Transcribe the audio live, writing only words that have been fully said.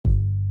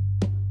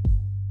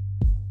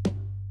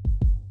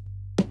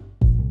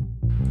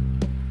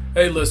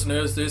Hey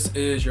listeners, this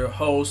is your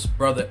host,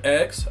 Brother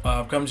X.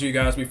 I'm coming to you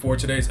guys before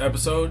today's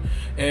episode,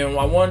 and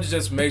I wanted to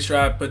just make sure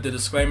I put the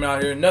disclaimer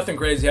out here. Nothing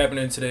crazy happened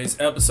in today's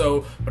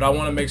episode, but I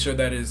want to make sure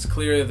that it's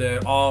clear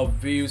that all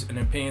views and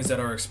opinions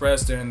that are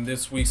expressed in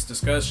this week's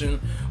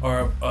discussion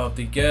are of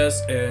the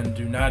guest and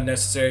do not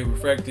necessarily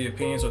reflect the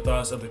opinions or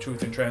thoughts of the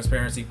Truth and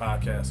Transparency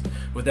podcast.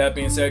 With that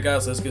being said,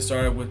 guys, let's get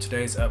started with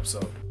today's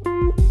episode.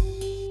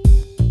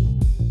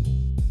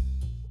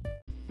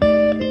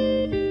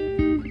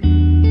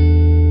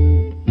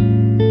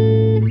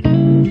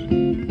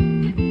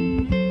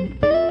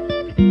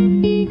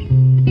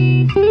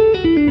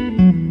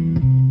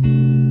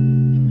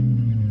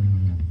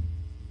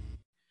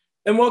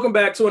 And welcome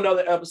back to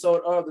another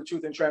episode of the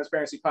Truth and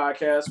Transparency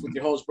podcast with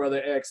your host,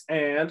 Brother X,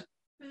 and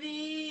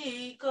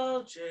the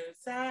culture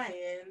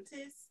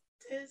scientist.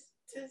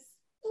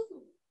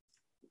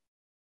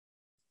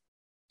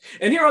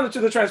 And here on the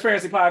Truth and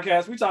Transparency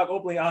podcast, we talk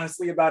openly,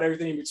 honestly about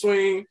everything in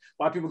between.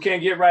 Why people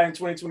can't get right in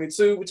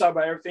 2022. We talk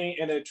about everything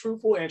in a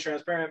truthful and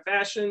transparent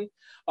fashion.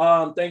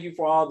 Thank you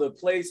for all the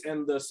plays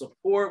and the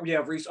support. We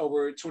have reached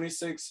over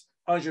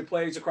 2,600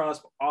 plays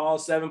across all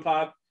 7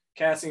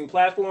 podcasting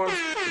platforms.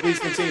 Please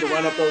continue to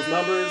run up those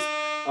numbers.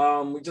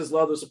 We just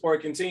love the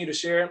support. Continue to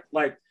share.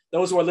 Like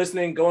those who are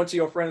listening, go into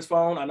your friend's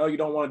phone. I know you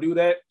don't want to do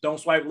that. Don't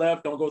swipe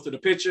left. Don't go through the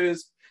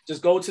pictures.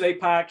 Just go to their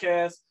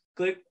podcast.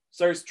 Click,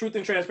 search Truth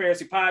and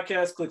Transparency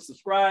Podcast. Click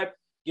subscribe.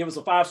 Give us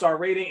a 5-star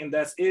rating, and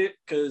that's it.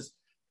 Because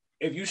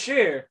if you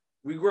share,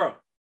 we grow,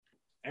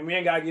 and we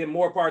ain't gotta get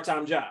more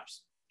part-time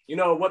jobs. You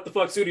know what the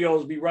fuck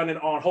studios be running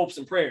on hopes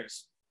and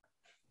prayers.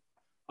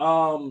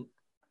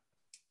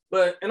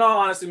 But in all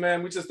honesty,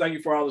 man, we just thank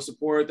you for all the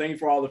support. Thank you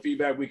for all the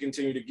feedback we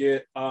continue to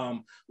get.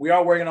 We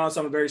are working on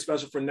something very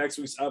special for next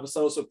week's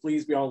episode, so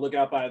please be on the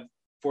lookout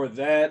for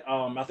that.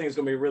 I think it's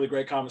going to be a really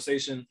great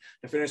conversation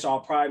to finish all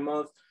Pride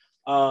Month.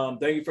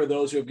 Thank you for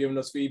those who have given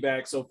us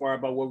feedback so far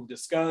about what we've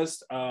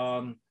discussed.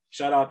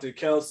 Shout out to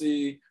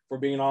Kelsey for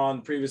being on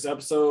the previous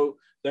episode.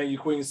 Thank you,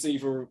 Queen C,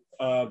 for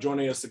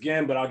joining us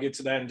again, but I'll get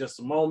to that in just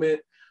a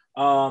moment.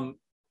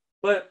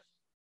 But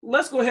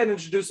let's go ahead and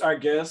introduce our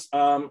guest.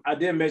 I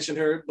did mention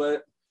her,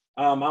 but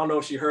I don't know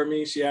if she heard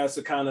me. She has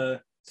to kind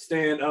of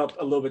stand up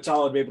a little bit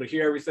taller to be able to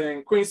hear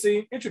everything. Queen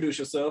C, introduce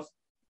yourself.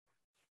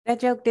 That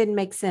joke didn't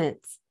make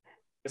sense.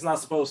 It's not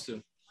supposed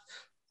to.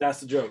 That's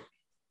the joke.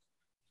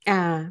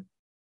 I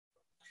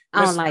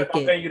don't like it.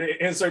 I'll pay you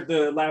to insert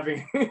the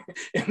laughing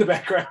in the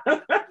background.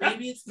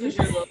 Maybe it's because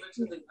you're lower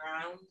to the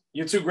ground.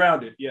 You're too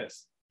grounded,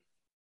 yes.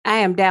 I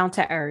am down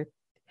to earth.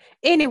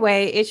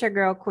 Anyway, it's your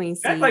girl, Queen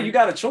C. Act like you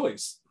got a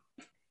choice.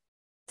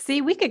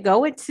 See, we could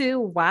go into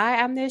why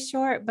I'm this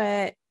short,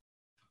 but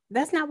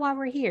that's not why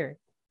we're here.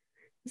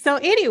 So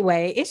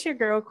anyway, it's your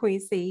girl, Queen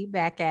C,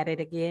 back at it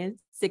again,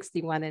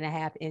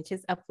 61.5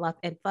 inches of fluff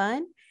and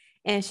fun.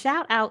 And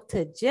shout out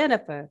to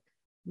Jennifer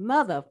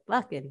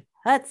motherfucking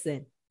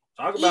Hudson.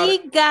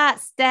 Got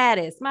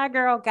status. My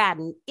girl got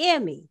an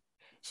Emmy.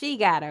 She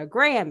got a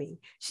Grammy.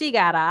 She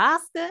got an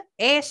Oscar,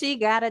 and she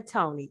got a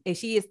Tony. And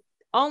she is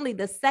only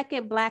the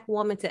second Black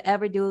woman to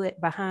ever do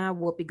it behind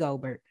Whoopi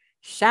Goldberg.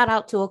 Shout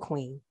out to a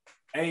queen.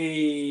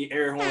 Hey,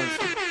 air horns.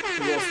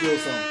 We'll steal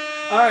some.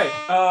 All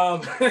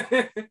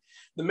right.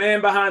 The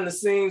man behind the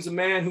scenes, the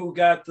man who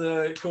got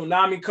the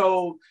Konami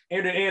code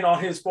entered in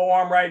on his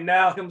forearm right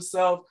now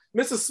himself,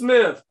 Mr.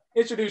 Smith.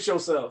 Introduce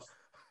yourself.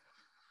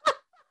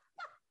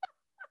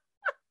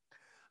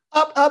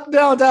 Up,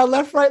 down,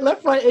 left,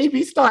 right,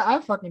 A-B start. I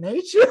fucking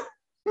hate you.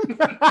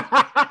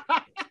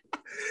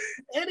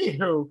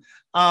 Anywho,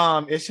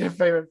 it's your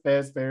favorite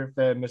Fed,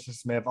 Mr.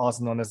 Smith,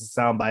 also known as the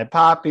Soundbite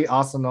Poppy,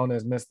 also known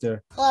as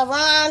Mr.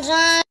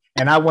 LeBron.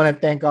 And I want to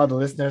thank all the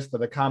listeners for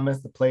the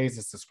comments, the plays,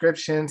 the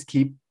subscriptions.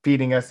 Keep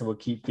feeding us and we'll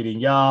keep feeding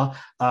y'all.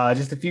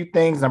 Just a few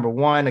things. Number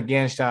one,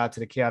 again, shout out to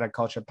the Chaotic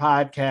Culture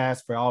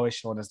Podcast for always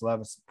showing us love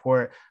and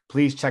support.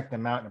 Please check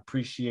them out and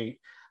appreciate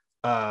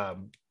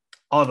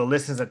all the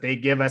listens that they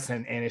give us,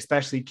 and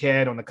especially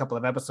Ked on a couple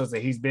of episodes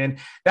that he's been.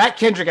 That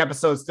Kendrick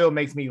episode still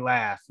makes me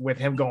laugh with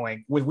him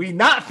going, what we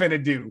not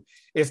finna do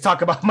is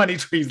talk about money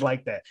trees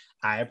like that.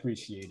 I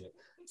appreciate it.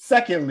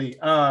 Secondly,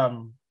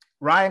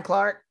 Ryan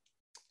Clark,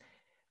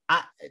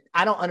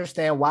 I don't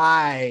understand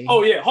why.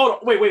 Oh, yeah. Hold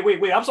on.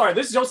 Wait. I'm sorry.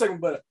 This is your segment,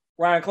 but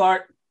Ryan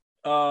Clark,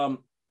 not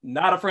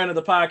a friend of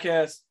the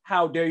podcast.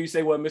 How dare you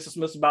say what Mr.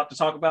 Smith's about to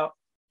talk about?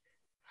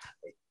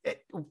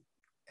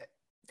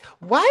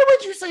 Why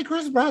would you say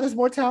Chris Brown is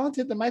more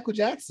talented than Michael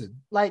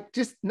Jackson? Like,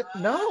 just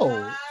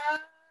no.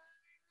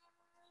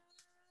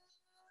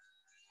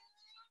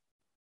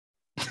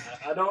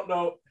 I don't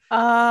know.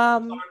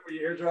 Sorry for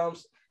your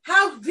eardrums.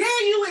 How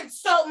dare you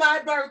insult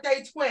my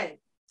birthday twin?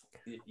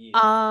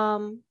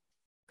 Yeah.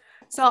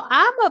 So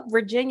I'm a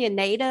Virginia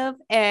native,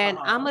 and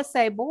I'm gonna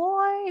say,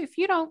 boy, if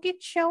you don't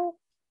get your,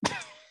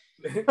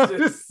 I'm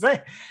just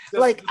saying,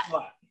 like,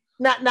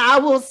 now I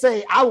will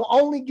say, I will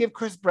only give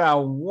Chris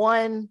Brown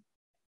one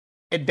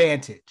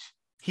advantage.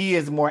 He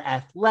is more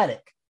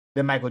athletic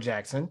than Michael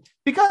Jackson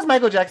because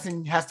Michael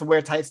Jackson has to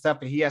wear tight stuff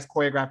and he has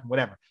choreographed and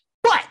whatever.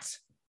 But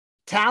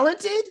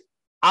talented,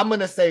 I'm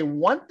gonna say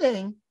one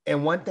thing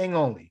and one thing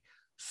only.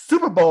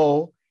 Super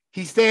Bowl,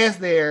 he stands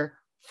there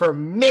for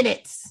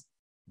minutes,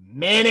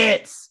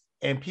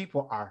 and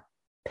people are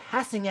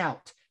passing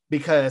out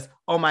because,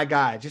 oh my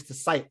God, just the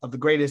sight of the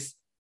greatest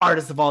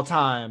artist of all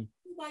time.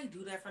 Nobody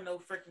do that for no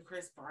freaking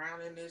Chris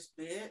Brown in this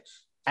bitch.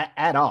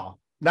 At all.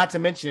 Not to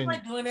mention,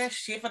 Nobody doing that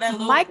shit for that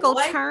little Michael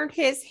boy. turned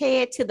his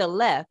head to the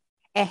left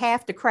and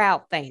half the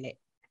crowd fainted.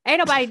 Ain't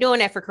nobody doing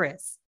that for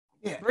Chris.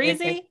 yeah,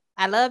 Breezy,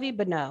 I love you,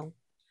 but no.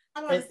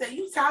 I'm about to say,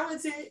 you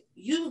talented,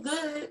 you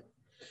good,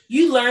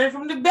 you learn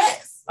from the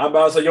best. I'm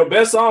about to say your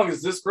best song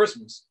is This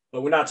Christmas,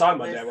 but we're not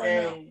talking about that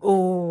right now. Listen,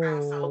 Oh,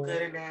 I'm so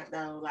good at that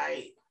though.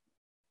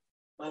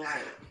 But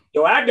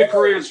Your acting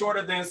career is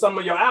shorter than some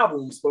of your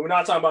albums, but we're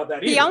not talking about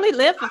that either. he only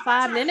lived for I'm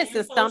 5 not minutes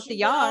and trying to stomped the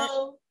insult yard. you,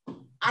 though.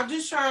 I'm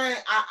just trying.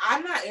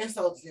 I'm not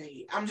insulting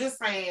you. I'm just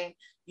saying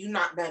you're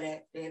not better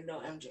than no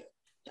MJ.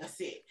 That's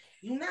it.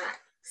 You're not.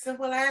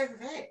 Simple as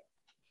that.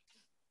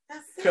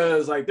 That's it.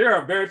 Because like there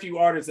are very few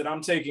artists that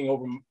I'm taking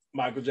over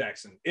Michael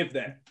Jackson, if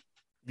that.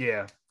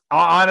 yeah.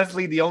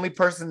 Honestly, the only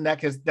person that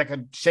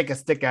could shake a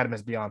stick at him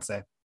is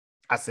Beyonce.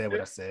 I said what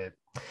I said.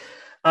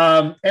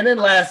 And then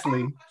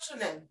lastly,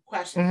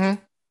 Question.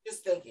 Mhm.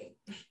 Just thinking.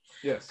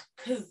 Yes.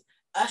 Because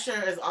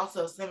Usher is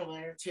also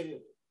similar to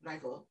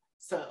Michael.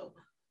 So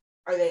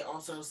are they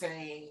also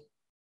saying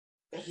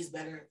that he's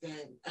better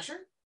than Usher?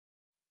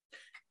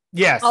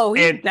 yes. Oh,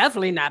 he's and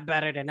definitely not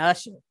better than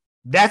Usher.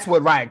 that's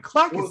what Ryan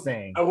Clark Well, is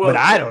saying, well, but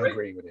I don't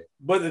agree with it.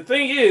 But the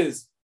thing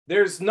is,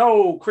 there's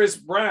no Chris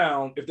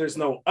Brown if there's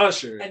no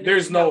Usher. And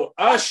There's no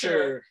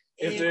Usher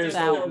if there's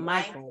Without no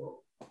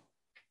Michael.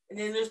 And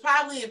then there's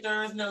probably, if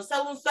there is no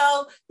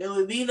so-and-so, there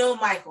would be no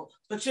Michael.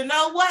 But you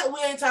know what? We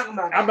ain't talking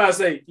about that. I'm about to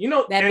say,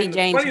 That'd be and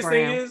James the funniest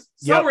thing Brown. is,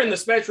 somewhere in the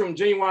spectrum,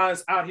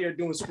 Genuine's out here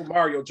doing Super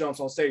Mario jumps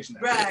on stage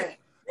now. Right.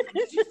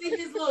 Did you see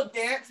his little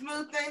dance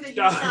move thing that he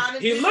was trying to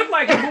He do? looked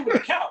like he moved the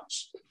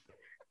couch.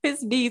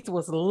 His knees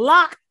was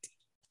locked.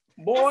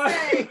 Boy,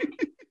 I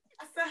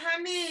said,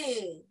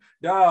 honey.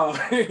 dog.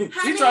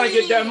 He trying to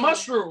get that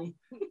mushroom.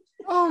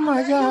 Oh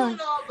my God. You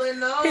know, but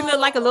no. He looked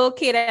like a little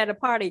kid at a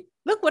party.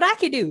 Look what I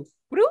can do.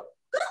 Whoop.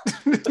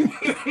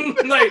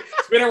 Like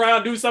spin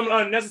around, do something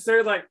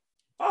unnecessary. Like,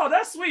 oh,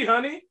 that's sweet,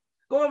 honey.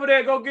 Go over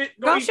there, go eat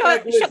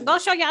that glizzy. Go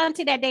show your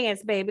auntie that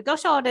dance, baby. Go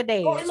show her the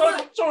dance.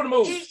 Show her the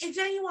move. In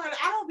Genuine,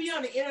 I don't be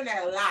on the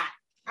internet a lot.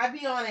 I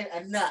be on it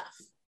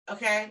enough.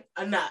 Okay?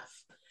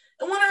 Enough.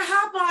 And when I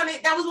hop on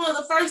it, that was one of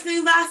the first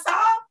things I saw.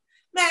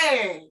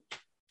 Man,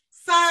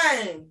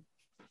 son.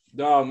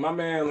 Dog, my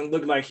man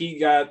looked like he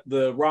got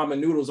the ramen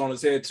noodles on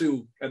his head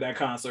too at that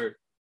concert.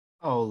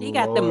 Oh, He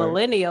got the Lord.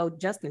 millennial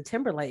Justin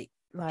Timberlake.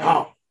 Like,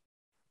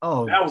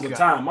 Oh, that was the God.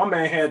 time. My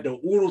man had the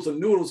oodles and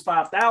noodles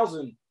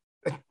 5,000.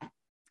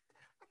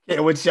 Yeah,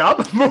 with y'all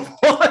move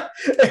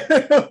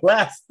on.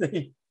 Last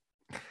thing.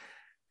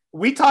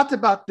 We talked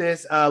about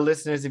this,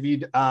 listeners, if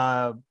you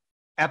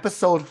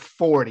episode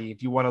 40,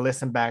 if you want to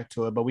listen back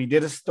to it, but we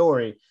did a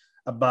story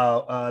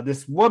about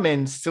this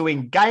woman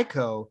suing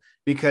Geico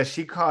because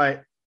she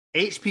caught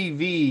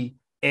HPV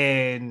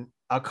in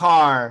a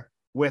car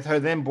with her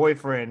then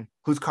boyfriend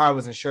whose car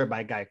was insured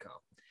by Geico.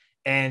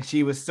 And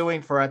she was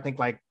suing for, I think,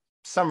 like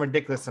some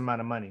ridiculous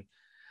amount of money.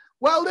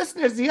 Well,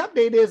 listeners, the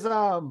update is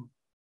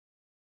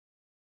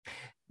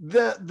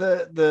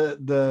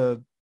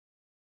the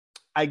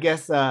I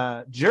guess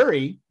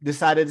jury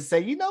decided to say,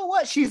 you know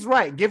what, she's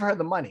right, give her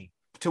the money.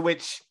 To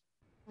which,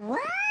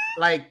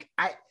 like,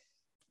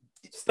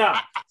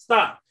 Stop.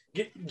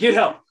 Get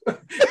help.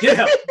 Get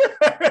help.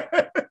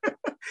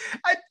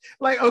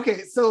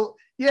 Okay, so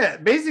yeah,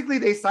 basically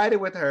they sided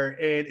with her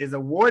and is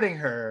awarding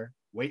her,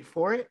 wait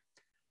for it,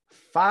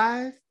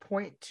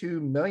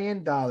 $5.2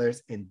 million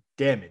in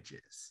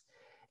damages.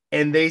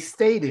 And they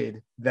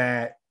stated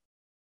that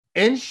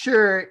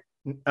insured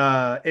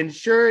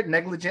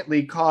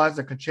negligently caused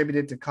or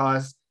contributed to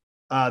cause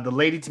the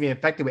lady to be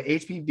infected with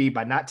HPV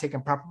by not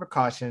taking proper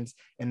precautions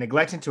and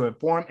neglecting to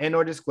inform and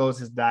or disclose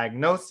his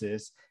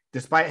diagnosis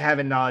despite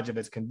having knowledge of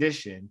his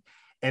condition.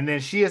 And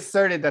then she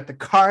asserted that the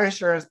car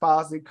insurance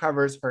policy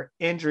covers her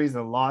injuries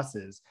and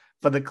losses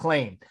for the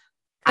claim.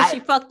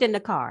 she fucked in the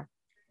car.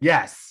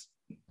 Yes.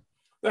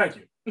 Thank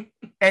you.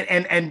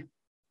 And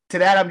to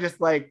that, I'm just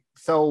like,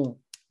 so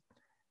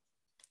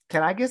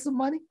can I get some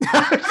money?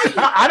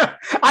 I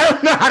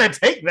don't know how to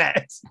take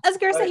that. I was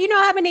gonna say, you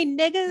know how many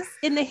niggas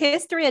in the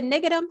history of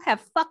niggerdom have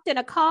fucked in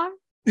a car?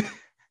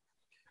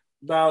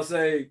 I'll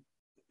say,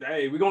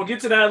 hey, we're gonna get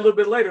to that a little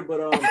bit later,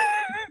 but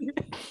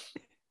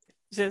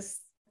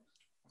Just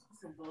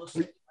Some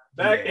bullshit.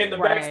 back in the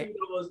Right. backseat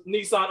of a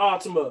Nissan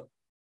Altima.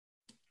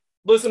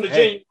 Listen to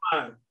Hey.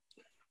 Genuine.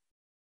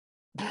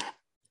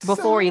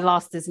 before he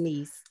lost his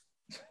knees.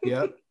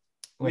 Yep.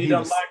 When He he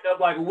done was, locked up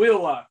like a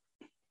wheel lock.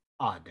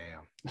 oh,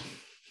 damn.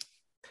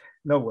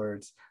 No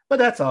words. But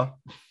that's all.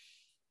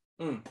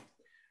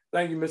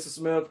 Thank you, Mr.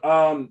 Smith.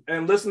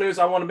 And listeners,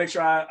 I want to make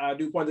sure I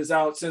do point this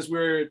out. Since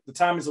the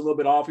time is a little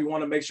bit off, we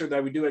want to make sure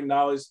that we do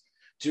acknowledge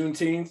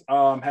Juneteenth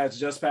has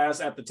just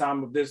passed at the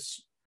time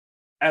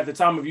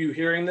of you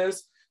hearing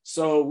this.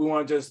 So we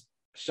want to just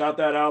shout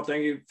that out.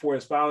 Thank you for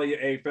it's finally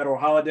a federal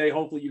holiday.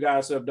 Hopefully, you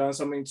guys have done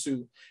something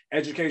to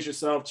educate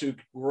yourself, to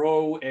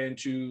grow, and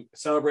to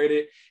celebrate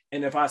it.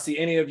 And if I see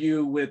any of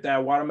you with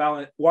that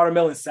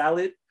watermelon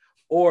salad,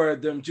 or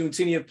them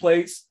Juneteenth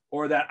plates,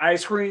 or that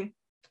ice cream,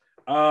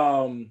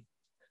 the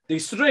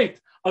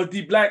strength of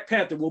the Black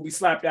Panther will be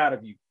slapped out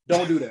of you.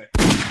 Don't do that.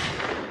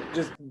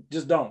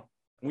 Just don't.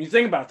 When you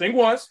think about it, think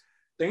once,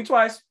 think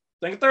twice,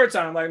 think a third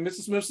time, like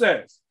Mr. Smith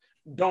says.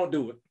 Don't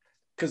do it.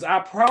 Because I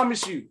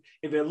promise you,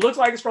 if it looks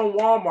like it's from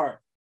Walmart,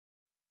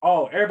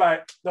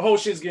 everybody, the whole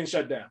shit's getting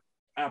shut down.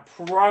 I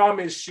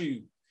promise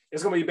you,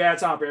 it's going to be a bad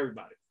time for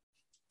everybody.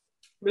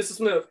 Mr.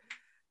 Smith.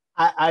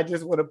 I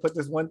just want to put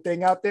this one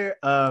thing out there,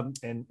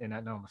 and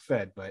I know I'm a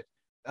Fed, but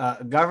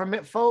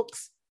government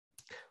folks,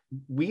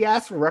 we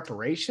ask for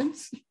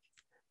reparations.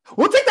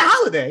 We'll take the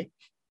holiday,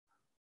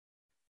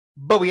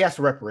 but we ask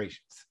for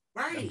reparations.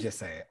 Right. I'm just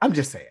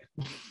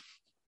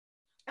saying.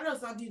 I know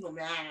some people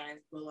mad,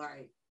 but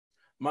like.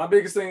 My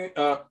biggest thing,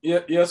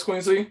 yes,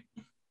 Quincy.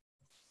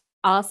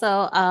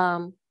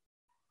 Also,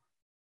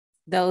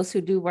 those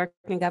who do work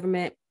in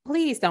government,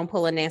 please don't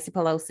pull a Nancy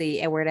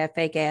Pelosi and wear that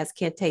fake ass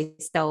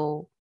Kente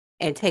stole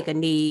and take a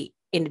knee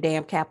in the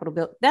damn Capitol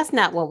building. That's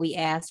not what we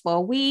asked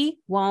for. We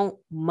want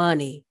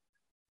money.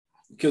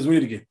 Because we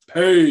need to get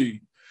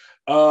paid.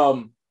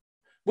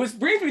 Which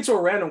brings me to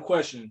a random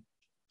question.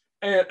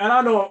 And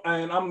I know,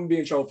 and I'm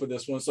being trouble for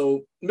this one.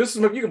 So, Mr.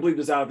 Smith, you can bleep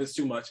this out if it's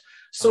too much.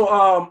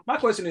 So, my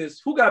question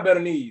is, who got better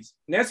knees,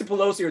 Nancy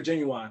Pelosi or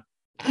Genuine?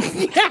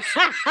 It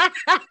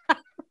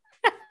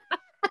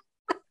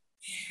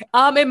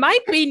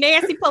might be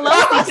Nancy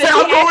Pelosi. She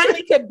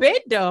actually could bend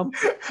them.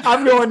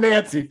 I'm going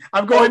Nancy. Nancy.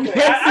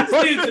 I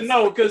just needed to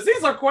know, because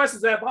these are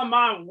questions that my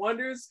mind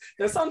wonders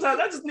that sometimes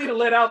I just need to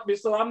let out me,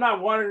 so I'm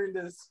not wondering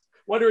this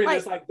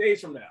like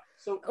days from now.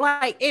 So,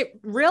 like, in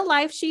real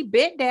life, she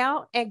bent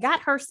down and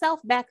got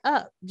herself back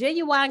up.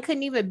 Genuine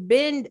couldn't even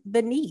bend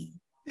the knee.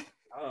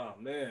 Oh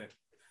man,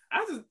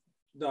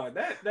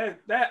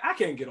 that I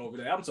can't get over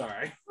that. I'm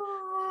sorry.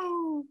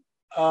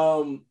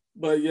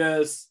 But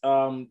yes,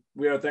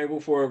 we are thankful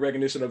for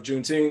recognition of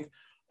Juneteenth.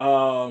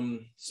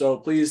 So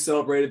please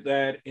celebrate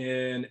that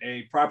in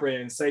a proper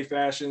and safe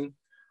fashion.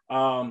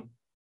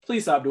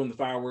 Please stop doing the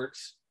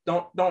fireworks.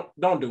 Don't do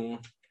them.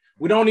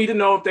 We don't need to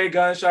know if they're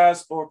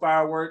gunshots or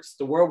fireworks.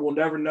 The world will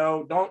never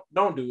know.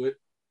 Don't do it.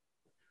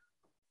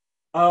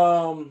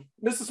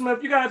 Mr.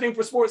 Smith, you got anything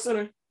for Sports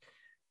Center?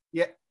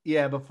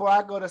 Yeah. Before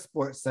I go to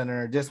Sports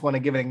Center, just want to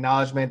give an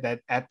acknowledgement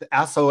that at the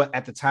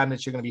time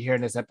that you're going to be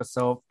hearing this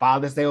episode,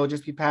 Father's Day will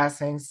just be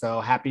passing.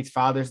 So happy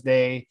Father's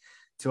Day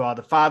to all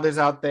the fathers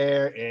out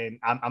there. And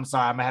I'm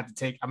sorry, I'm gonna have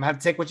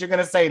to take what you're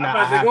gonna say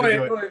now. Go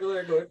ahead.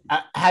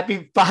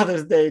 Happy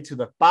Father's Day to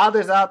the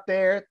fathers out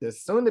there, the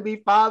soon-to-be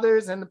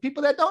fathers, and the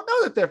people that don't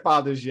know that they're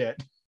fathers yet.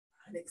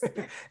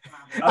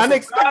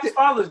 Unexpected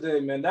Father's Day,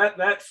 man.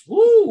 That's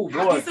woo, boy.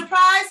 Happy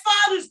surprise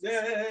Father's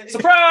Day.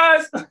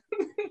 Surprise.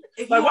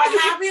 If you are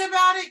happy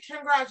about it,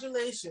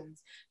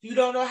 congratulations. If you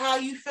don't know how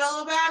you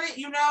feel about it,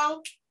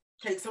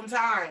 take some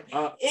time.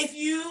 If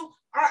you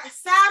are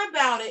sad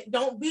about it,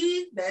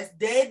 that's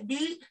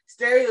deadbeat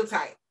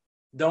stereotype.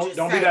 Don't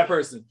be that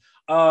person.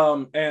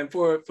 And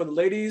for the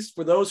ladies,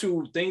 for those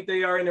who think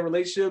they are in a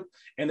relationship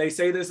and they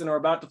say this and are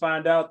about to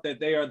find out that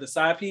they are the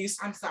side piece,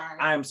 I'm sorry.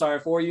 I am sorry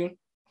for you.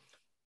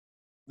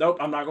 Nope,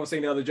 I'm not gonna say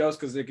any other jokes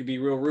because it could be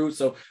real rude.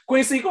 So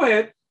Quincy, go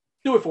ahead,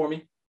 do it for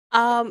me.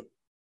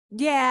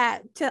 Yeah,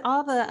 to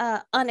all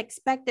the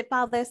unexpected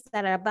fathers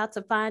that are about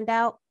to find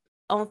out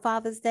on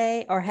Father's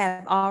Day or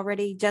have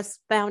already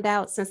just found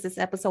out, since this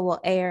episode will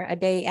air a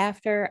day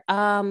after,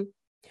 how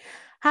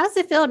does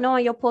it feel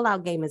knowing your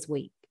pullout game is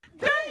weak?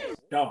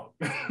 No.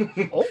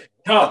 Damn.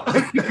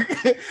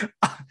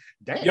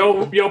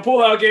 Your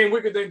pullout game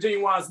weaker than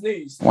Genuine's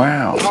knees.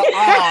 Wow.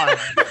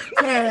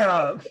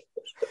 Damn.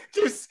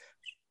 Just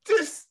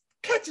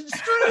catching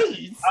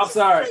strays. I'm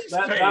sorry.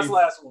 That's the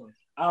last one.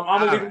 I'm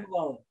gonna leave him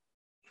alone.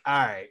 All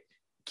right.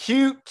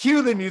 Cue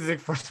the music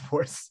for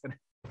Sports Center.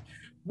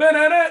 But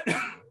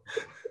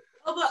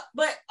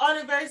on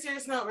a very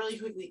serious note, really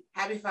quickly,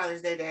 happy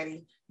Father's Day,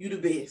 Daddy. You the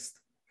best.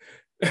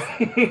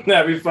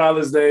 Happy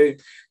Father's Day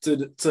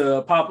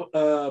to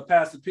Papa,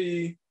 Pastor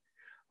P,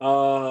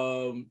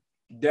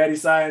 Daddy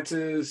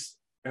Scientist,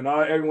 and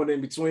everyone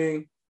in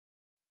between.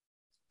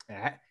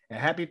 And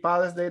happy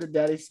Father's Day to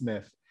Daddy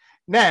Smith.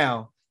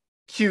 Now,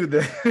 cue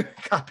the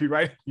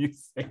copyright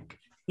music.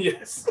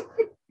 Yes.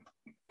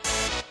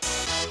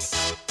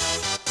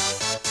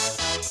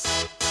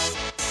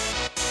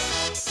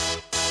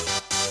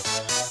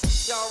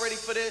 Y'all ready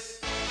for this?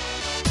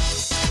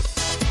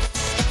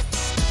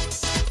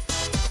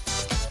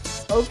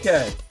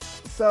 Okay,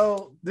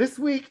 so this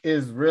week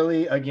is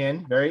really,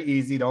 again, very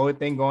easy. The only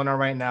thing going on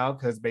right now,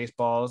 because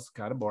baseball's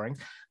kind of boring,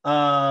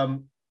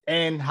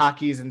 and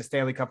hockey's in the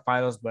Stanley Cup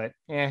Finals, but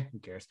who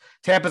cares?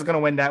 Tampa's going to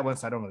win that one,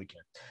 so I don't really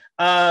care.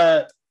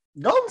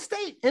 Golden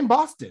State in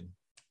Boston.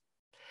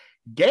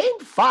 Game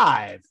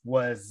 5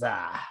 was,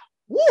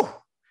 woo!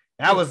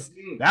 That was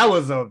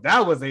a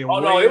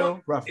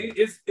rough.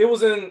 It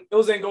was in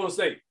Golden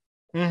State.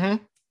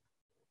 Mm-hmm.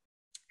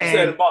 I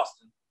said in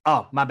Boston.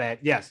 Oh, my bad.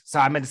 Yes. So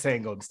I meant to say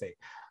in Golden State.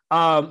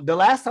 The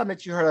last time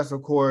that you heard us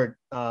record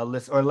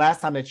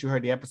last time that you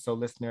heard the episode,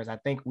 listeners, I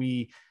think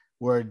we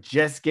were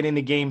just getting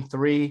to game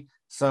 3.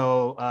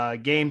 So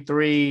game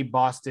 3,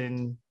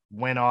 Boston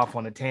went off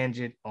on a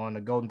tangent on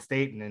the Golden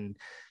State, and then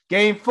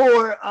game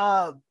 4,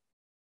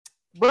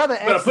 brother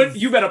X,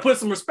 you better put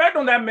some respect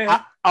on that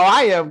man.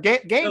 I am.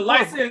 Game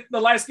the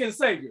light-skinned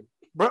savior.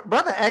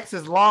 Brother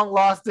X's long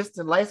lost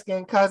distant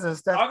light-skinned cousin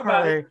Steph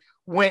Curry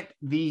went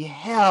the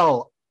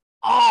hell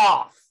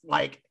off.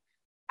 Like,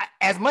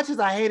 as much as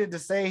I hated to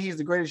say he's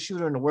the greatest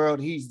shooter in the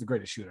world, he's the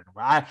greatest shooter in the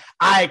world.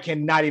 I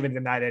cannot even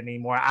deny that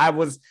anymore. I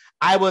was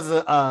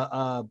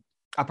a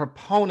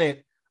proponent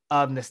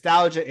of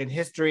nostalgia and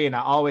history, and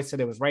I always said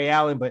it was Ray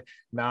Allen, but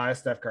no, it's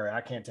Steph Curry.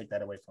 I can't take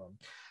that away from him.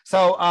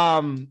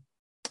 So,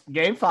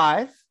 game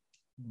 5,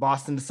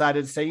 Boston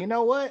decided to say, you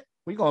know what?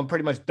 We're going to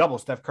pretty much double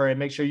Steph Curry and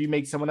make sure you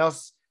make someone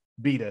else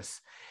beat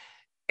us.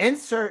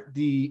 Insert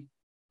the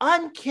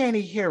uncanny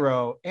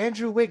hero,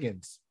 Andrew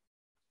Wiggins.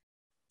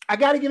 I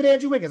got to give it to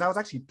Andrew Wiggins. I was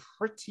actually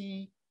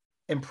pretty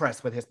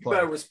impressed with his play.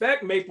 You better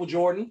respect Maple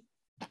Jordan.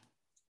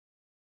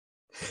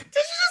 Did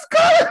you just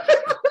call him?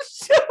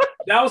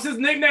 That was his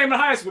nickname in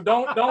high school.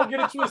 Don't get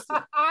it twisted.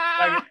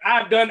 Like,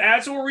 I've done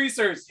actual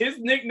research. His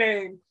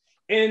nickname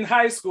in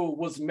high school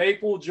was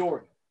Maple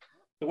Jordan.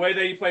 The way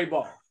that he played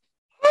ball.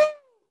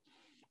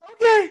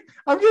 Okay,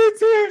 I'm getting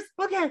tears.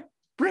 Okay,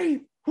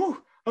 breathe.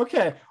 Whew.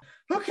 Okay.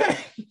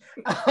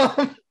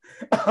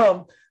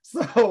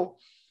 So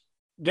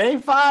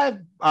game 5,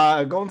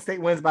 Golden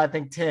State wins by I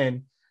think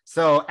 10.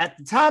 So at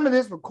the time of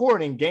this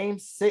recording, game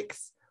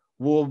 6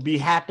 will be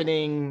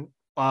happening.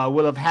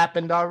 Will have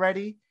happened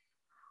already.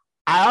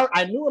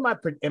 I knew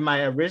in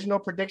my original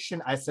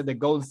prediction, I said that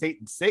Golden State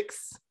in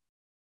 6.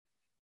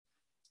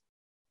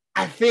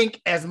 I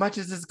think as much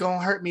as it's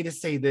gonna hurt me to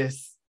say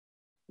this,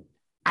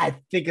 I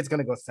think it's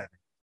gonna go 7.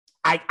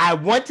 I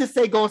want to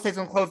say Golden State's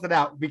gonna close it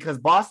out because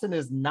Boston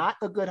is not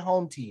a good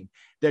home team.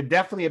 They're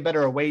definitely a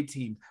better away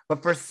team.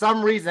 But for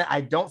some reason,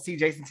 I don't see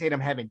Jason Tatum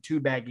having 2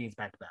 bad games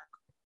back to back.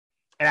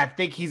 And I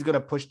think he's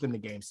gonna push them to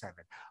game 7.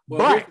 Well,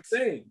 but here's the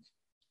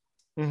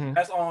thing.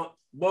 That's on.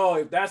 Well,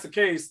 if that's the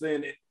case,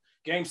 then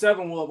game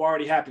 7 will have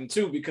already happened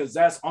too, because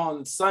that's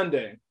on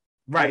Sunday.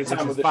 Right, which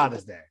is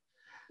Father's Day.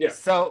 Yeah.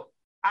 So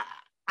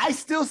I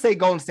still say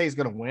Golden State's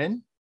gonna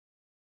win,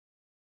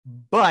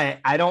 but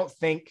I don't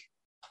think.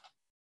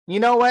 You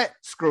know what?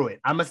 Screw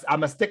it. I'm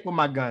gonna stick with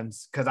my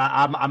guns because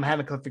I'm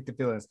having conflicted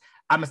feelings.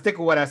 I'm gonna stick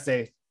with what I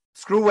say.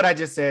 Screw what I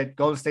just said.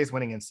 Golden State's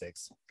winning in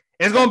 6.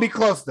 It's gonna be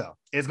close though.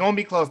 It's gonna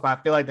be close, but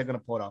I feel like they're gonna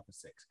pull it off in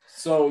 6.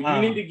 So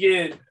you need to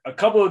get a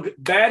couple of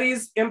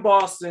baddies in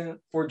Boston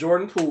for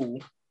Jordan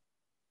Poole,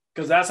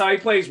 because that's how he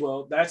plays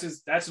well. That's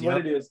what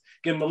it is.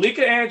 Get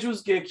Malika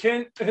Andrews, get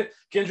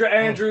Kendra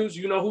Andrews.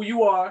 You know who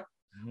you are.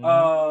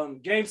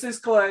 Game 6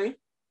 Clay.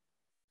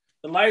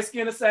 The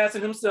light-skinned assassin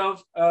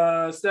himself,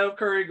 Steph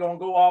Curry, gonna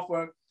go off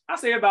for, I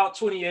say, about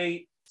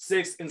 28,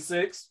 6 and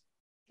 6,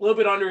 a little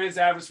bit under his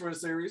average for the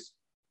series.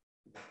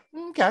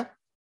 Okay.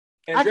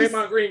 And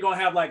Draymond Green gonna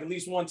have like at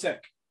least 1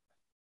 tech.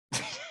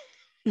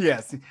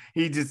 Yes,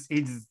 he just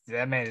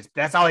that man.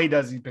 That's all he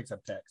does. He picks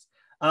up techs.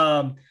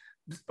 On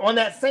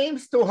that same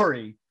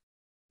story,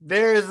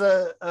 there's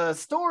a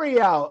story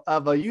out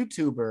of a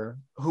YouTuber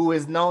who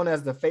is known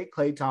as the fake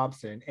Klay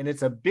Thompson, and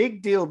it's a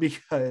big deal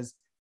because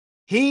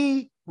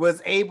he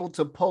was able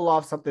to pull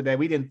off something that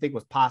we didn't think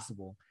was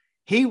possible.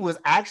 He was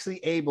actually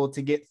able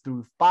to get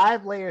through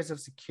 5 layers of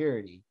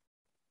security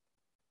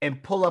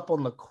and pull up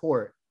on the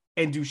court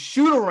and do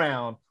shoot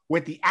around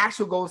with the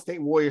actual Golden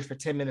State Warriors for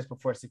 10 minutes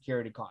before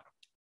security caught him.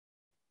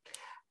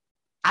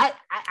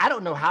 I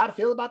don't know how to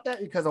feel about that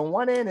because on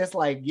one end, it's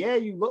like, yeah,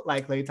 you look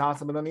like Klay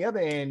Thompson, but on the other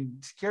end,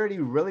 security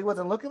really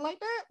wasn't looking like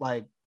that.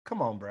 Like,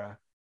 come on, bro.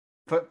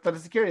 For the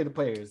security of the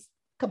players,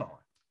 come on.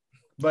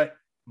 But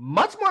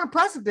much more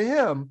impressive to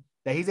him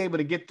that he's able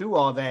to get through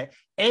all that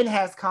and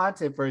has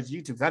content for his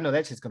YouTube. I know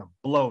that shit's going to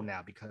blow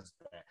now because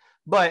of that.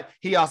 But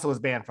he also was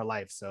banned for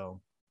life,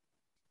 so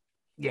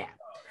yeah.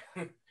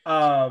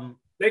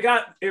 They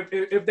got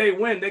if they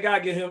win, they gotta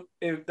get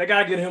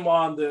him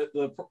on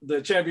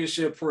the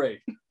championship parade.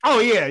 Oh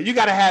yeah, you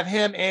gotta have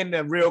him and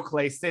the real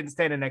Klay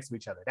standing next to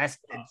each other. That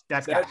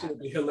should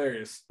be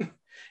hilarious.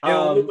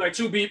 It'll look like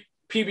 2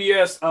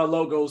 PBS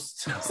logos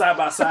side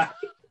by side.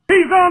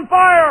 He's on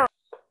fire.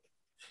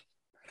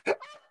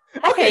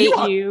 Okay,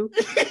 you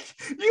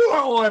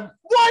are on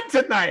one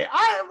tonight.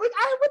 I with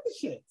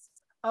the shits.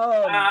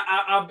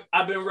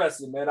 I've been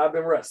rested, man. I've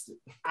been rested.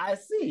 I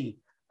see.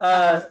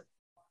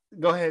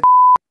 Go ahead.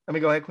 Let me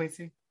go ahead,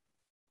 Quincy.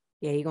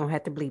 Yeah, you're gonna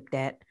have to bleep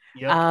that.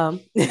 Yep.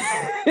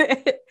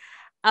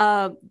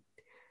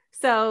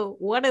 So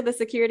one of the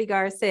security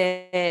guards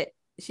said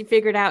she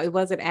figured out it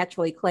wasn't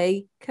actually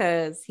Klay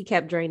because he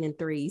kept draining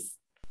threes.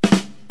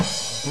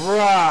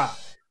 Bruh,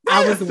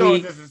 I was so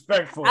weak.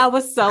 Disrespectful. I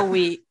was so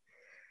weak.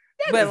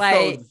 But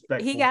like so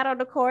he got on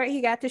the court,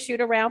 he got to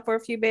shoot around for a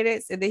few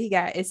minutes, and then he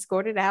got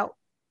escorted out.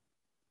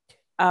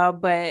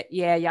 But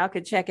yeah, y'all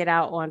can check it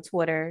out on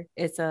Twitter.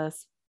 The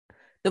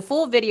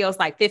full video is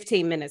like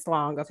 15 minutes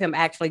long of him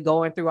actually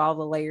going through all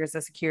the layers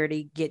of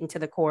security, getting to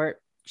the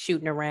court,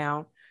 shooting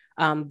around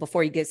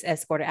before he gets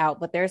escorted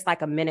out. But there's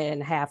like a 1.5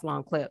 minute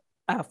long clip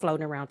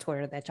floating around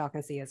Twitter that y'all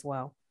can see as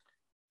well.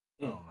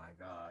 Oh my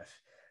gosh.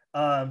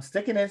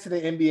 Sticking into the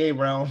NBA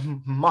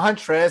realm,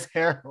 Montrezl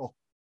Harrell.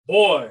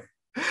 Boy,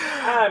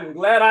 I'm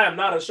glad I am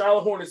not a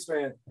Charlotte Hornets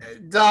fan.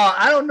 Dog,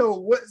 I don't know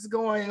what's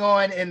going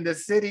on in the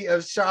city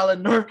of Charlotte,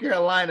 North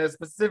Carolina,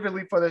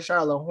 specifically for the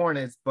Charlotte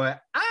Hornets,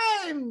 but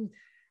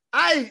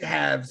I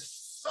have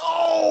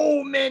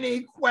so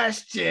many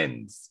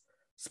questions.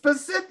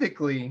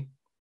 Specifically,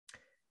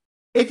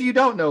 if you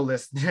don't know,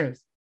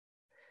 listeners,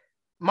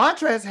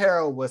 Montrezl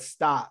Harrell was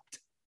stopped.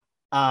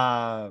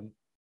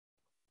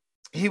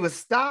 He was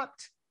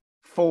stopped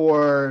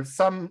for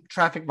some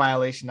traffic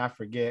violation. I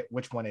forget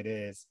which one it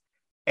is.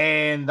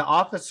 And the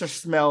officer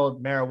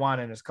smelled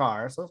marijuana in his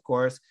car. So, of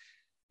course,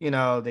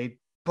 they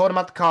pulled him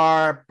out the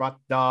car, brought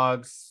the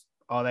dogs,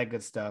 all that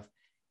good stuff.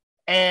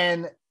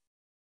 And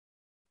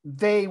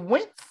they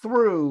went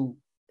through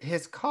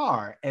his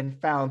car and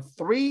found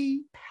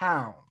 3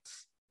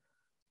 pounds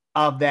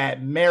of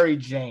that Mary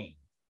Jane.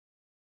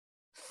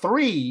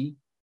 3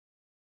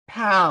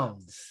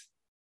 pounds.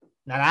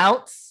 Not an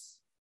ounce,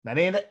 not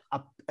in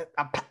a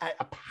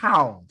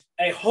pound.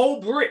 A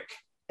whole brick,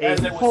 as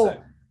they would say.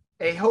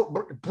 A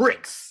whole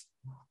bricks.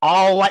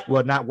 All white.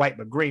 Well, not white,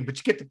 but green, but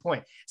you get the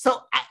point.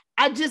 So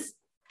I just,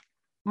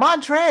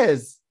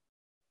 Montrez,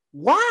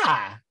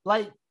 why?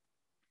 Like,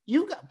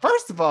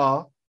 first of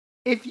all,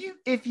 if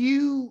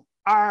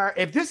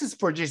this is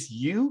for just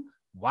you,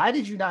 why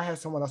did you not have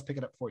someone else pick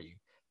it up for you?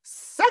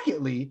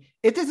 Secondly,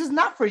 if this is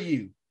not for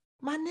you,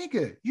 my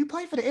nigga, you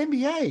play for the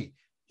NBA.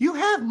 You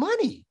have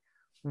money.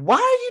 Why are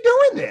you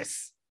doing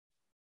this?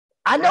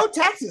 I know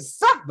taxes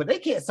suck, but they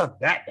can't suck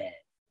that bad.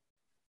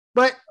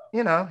 But,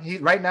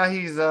 right now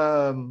he's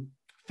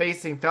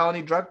facing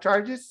felony drug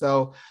charges.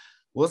 So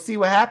we'll see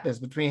what happens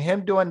between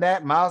him doing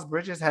that, Miles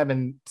Bridges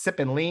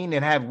sipping lean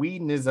and have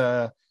weed in his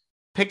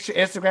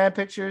Instagram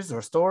pictures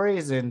or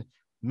stories, and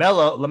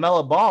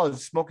LaMelo Ball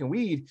is smoking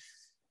weed.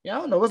 Yeah,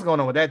 I don't know what's going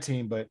on with that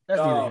team, but that's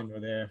neither here nor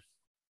there.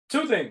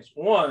 2 things.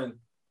 One,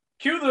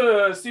 cue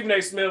the Stephen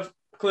A. Smith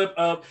clip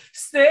of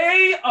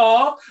 "Stay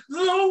Off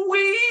the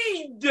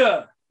Weed."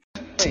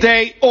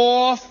 Stay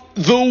off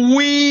the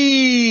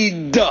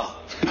weed.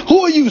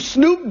 Who are you,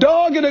 Snoop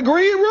Dogg in a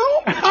green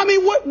room? I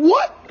mean,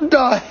 what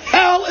the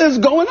hell is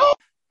going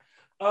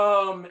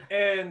on?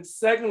 And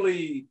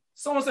secondly,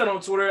 someone said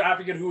on Twitter, I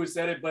forget who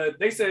said it, but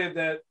they said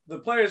that the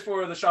players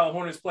for the Charlotte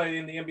Hornets play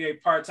in the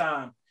NBA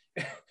part-time,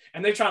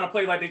 and they're trying to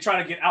play like they're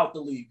trying to get out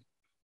the league.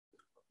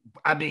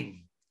 I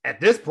mean,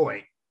 at this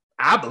point,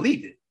 I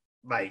believe it.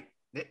 Like,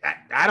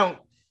 I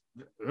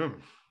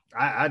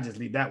just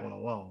leave that one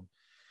alone.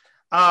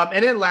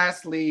 And then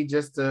lastly,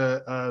 just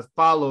a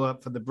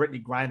follow-up for the Brittany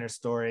Griner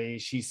story.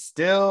 She's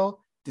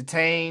still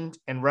detained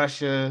in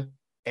Russia,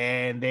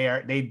 and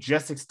they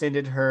just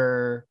extended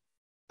her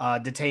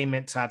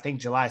detainment to, I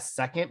think, July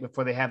 2nd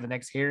before they have the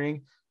next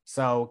hearing.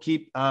 So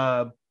keep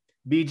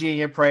BG in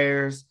your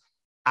prayers.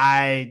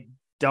 I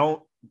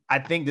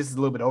think this is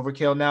a little bit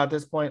overkill now at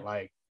this point.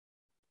 Like,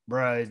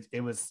 bruh,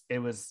 it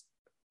was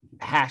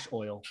hash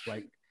oil.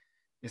 Like,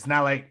 it's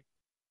not like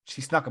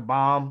she snuck a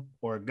bomb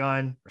or a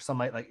gun or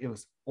something like it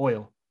was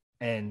oil.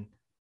 And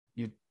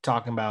you're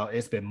talking about,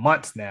 it's been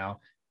months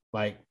now.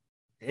 Like,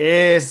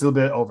 it's a little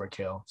bit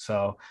overkill.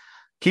 So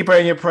keep her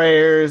in your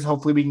prayers.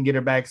 Hopefully we can get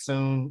her back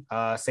soon,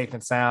 safe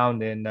and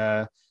sound.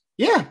 And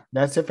yeah,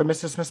 that's it for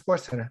Mr. Smith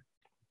Sports Center.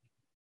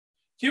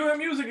 Cue him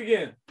music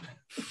again.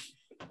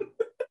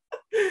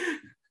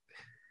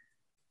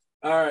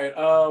 All right.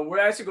 We're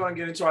actually going to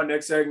get into our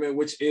next segment,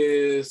 which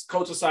is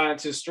Culture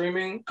Scientist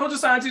streaming. Culture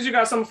Scientist, you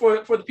got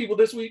something for the people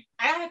this week?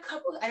 I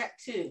got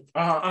 2.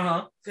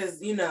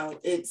 Because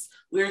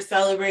we're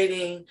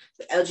celebrating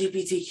the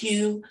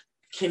LGBTQ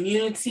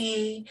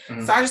community.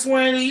 Mm-hmm. So I just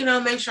wanted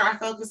to, make sure I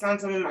focus on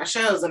some of my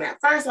shows. And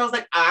at first I was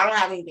like, I don't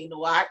have anything to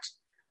watch.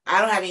 I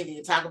don't have anything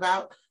to talk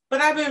about.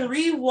 But I've been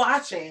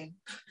rewatching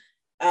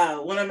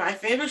one of my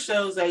favorite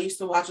shows I used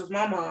to watch with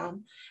my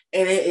mom,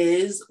 and it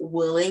is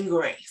Will and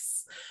Grace.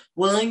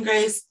 Will and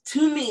Grace,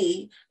 to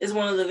me, is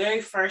one of the very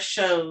first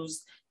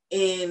shows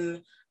I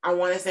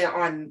want to say,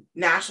 on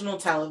national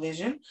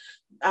television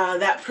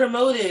that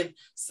promoted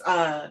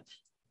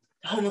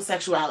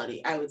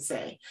homosexuality, I would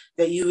say,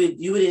 that you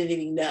wouldn't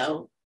even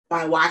know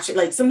by watching.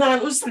 Like,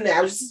 sometimes it was something I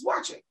was just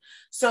watching.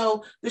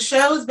 So the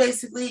show is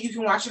basically, you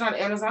can watch it on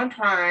Amazon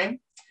Prime.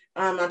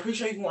 I'm pretty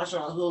sure you can watch it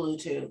on Hulu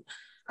too.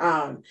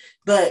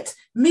 But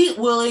meet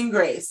Will and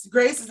Grace.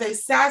 Grace is a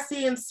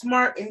sassy and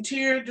smart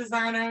interior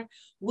designer.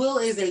 Will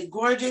is a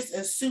gorgeous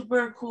and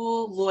super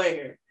cool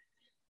lawyer.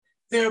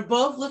 They're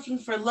both looking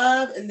for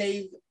love, and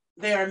they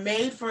are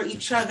made for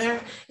each other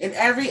in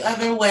every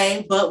other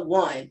way but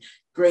one.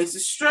 Grace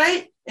is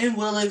straight and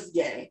Will is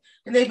gay.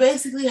 And they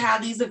basically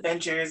have these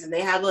adventures, and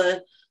they have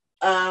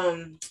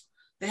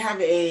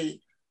a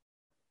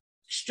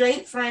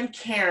straight friend,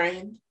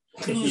 Karen,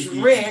 who's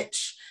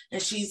rich,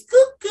 and she's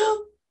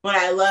cuckoo. But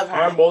I love her.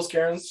 Aren't most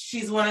Karens?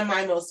 She's one of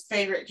my most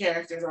favorite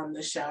characters on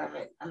the show.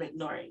 I'm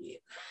ignoring you.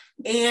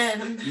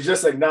 And you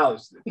just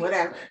acknowledged it.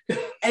 Whatever.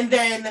 And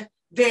then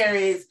there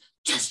is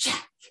Just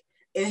Jack.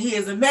 And he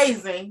is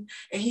amazing.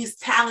 And he's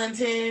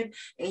talented.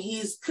 And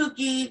he's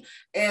kooky.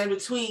 And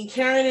between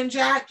Karen and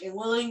Jack and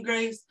Will and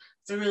Grace,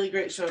 it's a really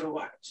great show to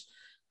watch.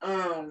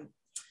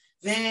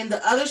 Then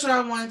the other show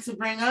I wanted to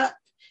bring up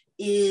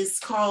is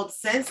called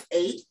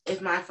Sense8,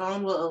 if my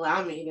phone will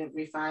allow me to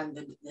refine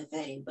the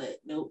thing, but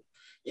nope,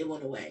 it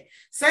went away.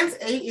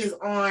 Sense8 is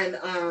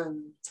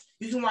on,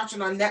 you can watch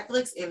it on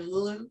Netflix and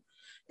Hulu.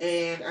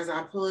 And as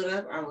I pull it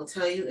up, I will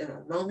tell you in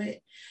a moment.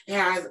 It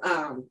has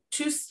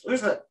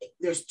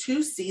there's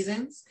 2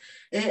 seasons.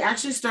 And it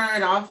actually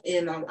started off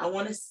in, I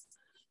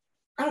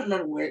don't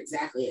remember where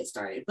exactly it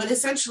started, but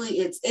essentially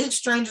it's 8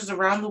 strangers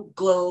around the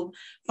globe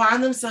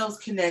find themselves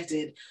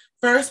connected,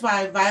 first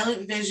by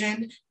violent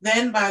vision,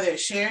 then by their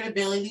shared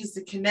abilities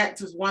to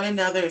connect with one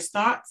another's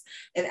thoughts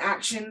and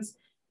actions,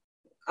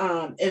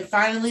 and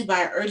finally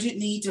by urgent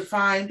need to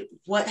find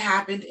what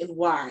happened and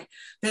why.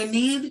 The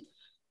need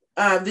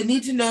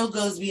to know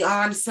goes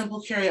beyond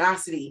simple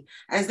curiosity.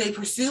 As they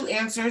pursue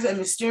answers, a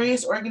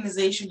mysterious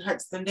organization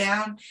hunts them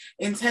down,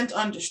 intent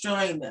on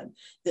destroying them.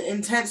 The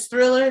intense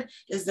thriller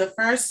is the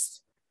first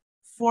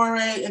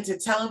foray into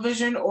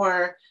television,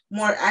 or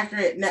more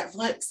accurate,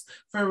 Netflix,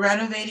 for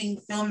renovating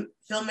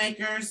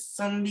filmmakers.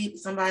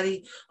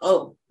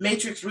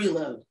 Matrix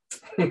Reload.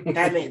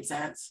 That made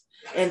sense.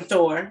 And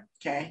Thor.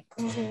 Okay.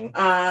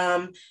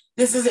 Mm-hmm.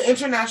 This is an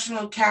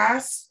international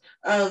cast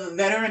of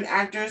veteran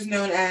actors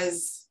known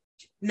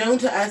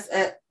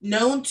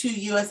to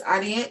U.S.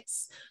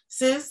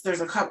 audiences.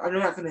 There's a couple. I'm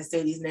not going to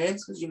say these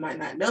names because you might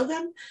not know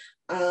them.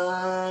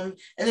 And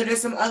then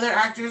there's some other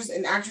actors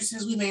and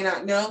actresses we may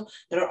not know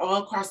that are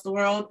all across the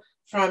world,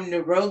 from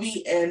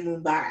Nairobi and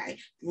Mumbai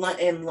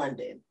and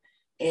London.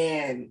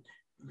 And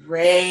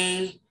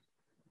Ray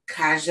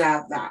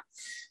Kajavak,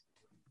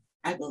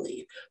 I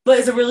believe. But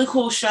it's a really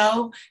cool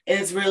show, and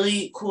it's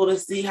really cool to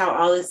see how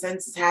all the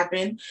senses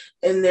happen.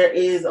 And there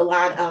is a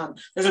lot,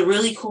 there's a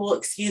really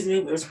cool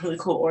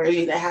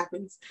orgy that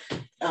happens.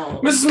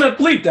 Mrs. Smith,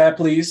 bleep that,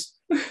 please.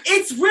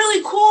 It's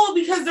really cool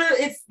because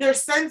their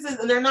senses,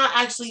 and they're not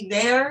actually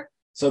there.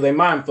 So they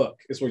mind fuck,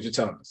 is what you're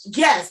telling us.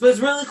 Yes, but it's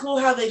really cool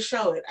how they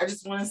show it. I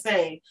just want to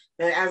say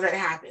that as it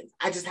happens,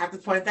 I just have to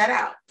point that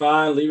out.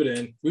 Fine, leave it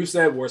in. We've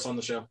said worse on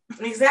the show.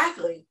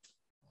 Exactly.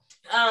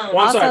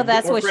 Also,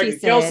 that's what she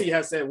said. Kelsey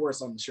has said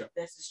worse on the show.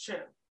 This is true.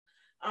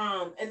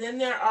 And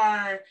then and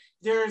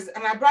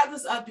I brought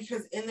this up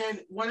because in there,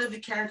 one of the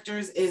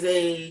characters is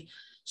a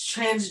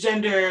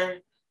transgender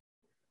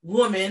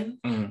woman,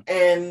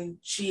 and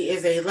she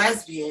is a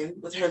lesbian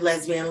with her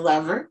lesbian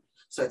lover.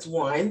 So it's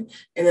one,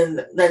 and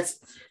then that's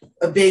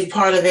a big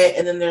part of it.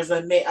 And then there's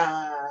one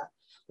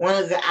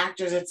of the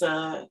actors. It's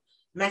a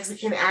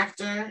Mexican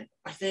actor,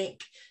 I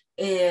think.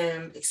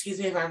 And excuse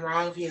me if I'm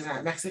wrong if he is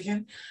not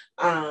Mexican.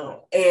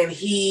 And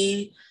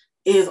he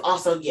is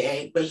also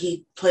gay, but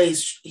he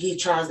tries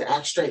to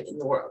act straight in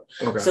the world.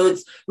 Okay. So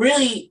it's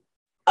really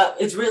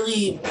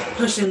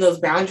pushing those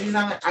boundaries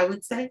on it, I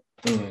would say.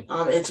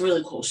 Mm-hmm. It's a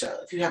really cool show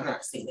if you have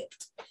not seen it.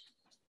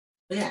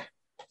 But yeah.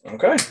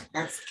 Okay.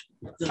 That's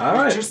the All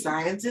right.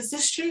 Science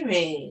is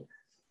streaming.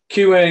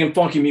 Q&A and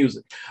funky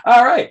music.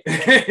 All right.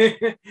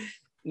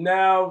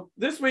 Now,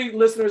 this week,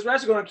 listeners, we're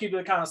actually going to keep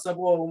it kind of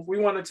simple. We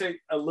want to take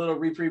a little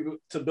reprieve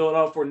to build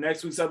up for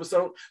next week's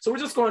episode. So we're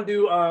just going to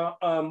do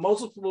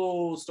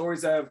multiple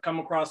stories that have come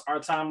across our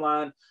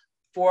timeline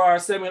for our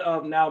segment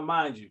of Now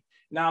Mind You.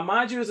 Now,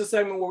 Mind You is a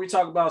segment where we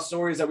talk about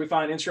stories that we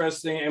find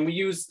interesting, and we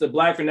use the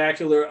Black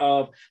vernacular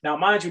of Now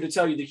Mind You to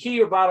tell you the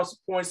key or vital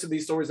points to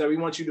these stories that we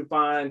want you to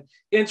find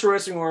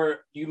interesting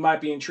or you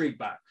might be intrigued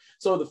by.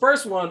 So the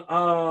first one,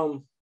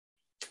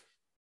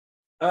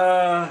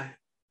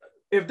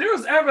 if there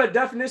was ever a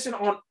definition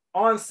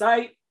on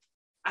site,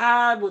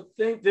 I would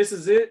think this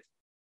is it.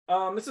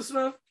 Mr.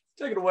 Smith,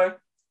 take it away.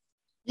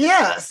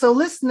 Yeah. So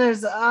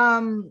listeners,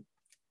 an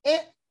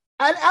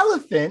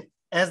elephant,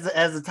 as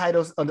the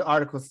title of the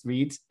article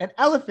reads, an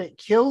elephant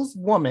kills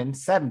woman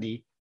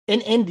 70 in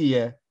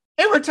India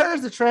and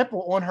returns to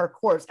trample on her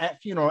corpse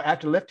at funeral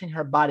after lifting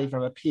her body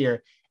from a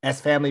pier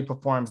as family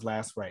performs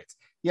last rites.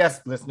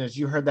 Yes, listeners,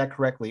 you heard that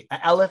correctly.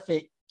 An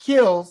elephant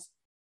kills,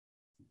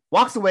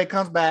 walks away,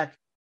 comes back,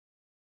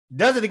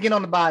 does it again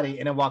on the body,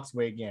 and then walks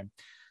away again.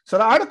 So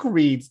the article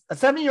reads, a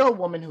 7-year-old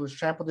woman who was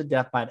trampled to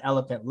death by an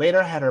elephant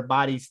later had her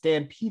body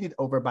stampeded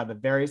over by the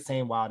very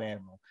same wild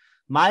animal.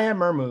 Maya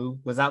Murmu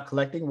was out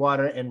collecting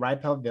water in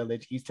Raipal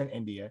village, eastern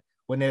India,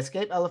 when the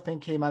escaped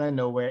elephant came out of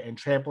nowhere and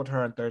trampled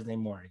her on Thursday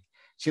morning.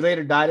 She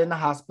later died in the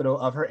hospital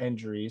of her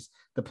injuries,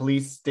 the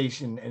police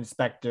station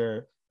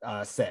inspector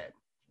said.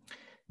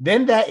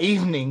 Then that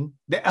evening,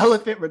 the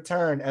elephant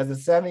returned as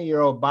a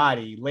 7-year-old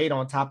body laid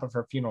on top of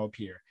her funeral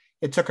pyre.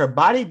 It took her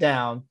body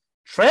down,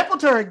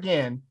 trampled her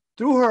again,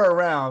 threw her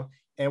around,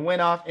 and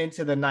went off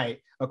into the night,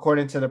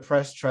 according to the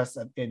Press Trust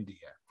of India.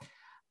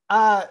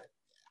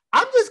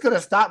 I'm just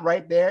gonna stop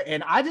right there,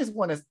 and I just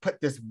want to put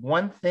this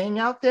one thing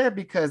out there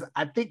because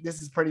I think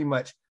this is pretty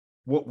much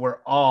what we're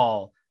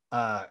all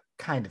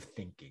kind of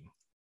thinking.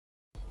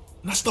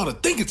 And I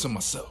started thinking to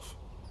myself,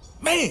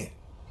 man,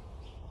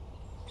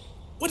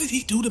 what did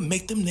he do to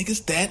make them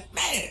niggas that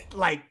mad?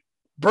 Like,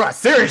 bruh,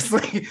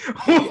 seriously,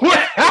 what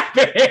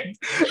happened?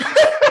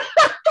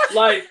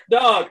 Like,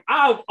 dog,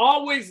 I've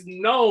always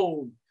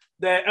known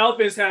that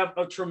elephants have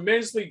a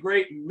tremendously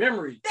great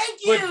memory. Thank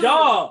you. But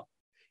dog,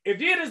 if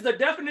it is the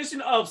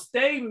definition of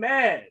stay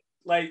mad,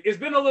 like it's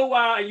been a little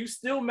while and you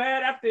still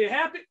mad after it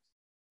happened,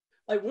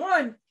 like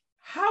one,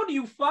 how do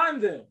you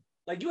find them?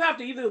 Like you have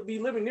to either be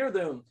living near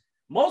them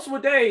multiple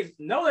days,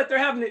 know that they're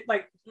having it,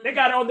 like they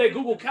got it on their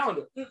Google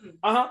Calendar.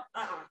 What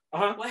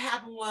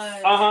happened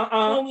was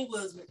homie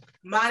was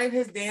minding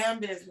his damn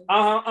business. He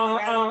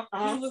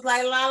was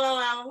like la la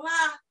la la.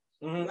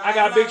 La, I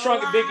got a big la,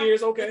 trunk la, and big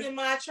ears. Okay. Look in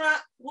my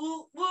trunk.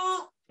 Woo woo.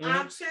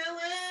 I'm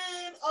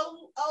chilling.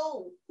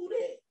 Oh, who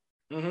that?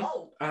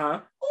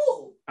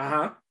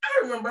 I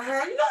remember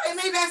her. You know, they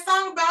made that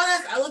song about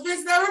us.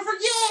 Elephants never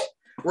forget.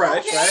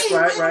 Right.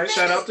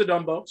 Shout out to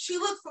Dumbo. She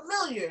looked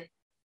familiar.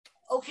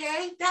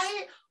 Okay,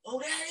 that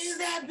is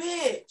that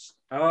bitch.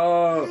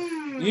 Oh,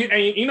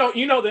 you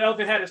know the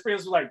elephant had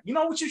experience with like, you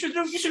know what you should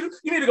do?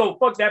 You need to go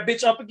fuck that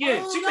bitch up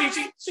again. She thinks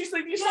she's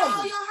sleeping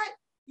something.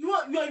 You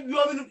want me to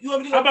go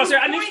I'm about to say,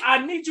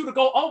 I need you to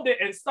go over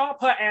there and stomp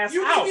her ass out.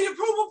 You need me to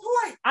prove a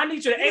point. I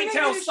need you to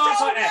eight-tail stomp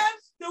her ass.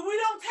 That we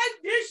don't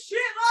take this shit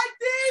like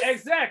this.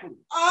 Exactly.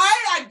 All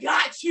right, I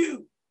got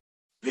you.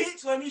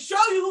 Bitch, let me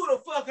show you who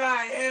the fuck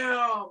I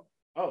am.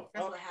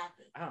 That's what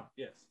happened. Oh,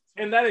 yes.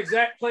 And that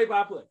exact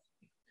play-by-play.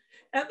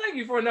 And thank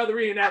you for another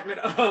reenactment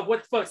of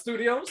What the Fuck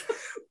Studios.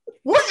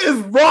 What is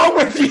wrong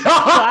with y'all?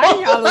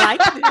 Why y'all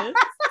like this?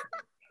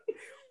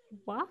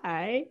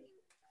 Why?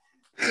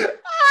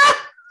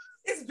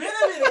 It's been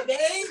a minute,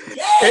 babe.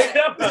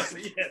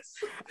 Yes.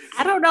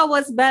 I don't know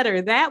what's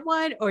better, that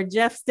one or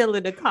Jeff still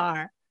in the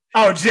car.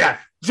 Oh,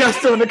 Jeff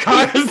still in the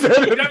car.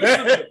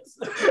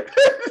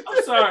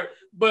 I'm sorry,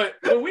 but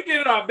when we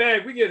get in our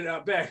bag, we get in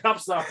our bag. I'm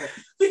sorry.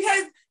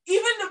 Because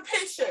even the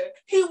picture,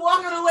 he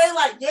walking away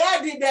like, yeah,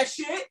 I did that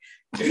shit.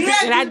 Yeah,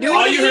 and I do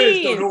all it you hear is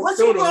again. What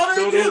you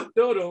gonna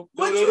do?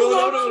 What you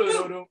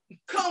gonna do?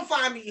 Come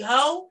find me,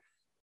 ho.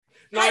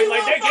 Like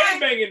they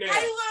gangbanging there.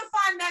 How you gonna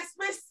find that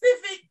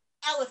specific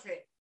elephant?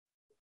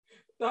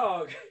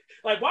 Dog.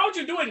 Like, why would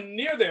you do it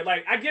near there?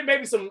 Like, I get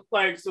maybe some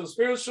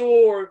spiritual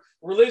or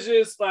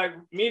religious like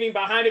meaning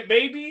behind it,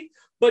 maybe.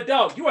 But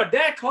dog, you are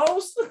that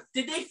close.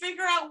 Did they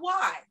figure out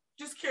why?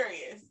 Just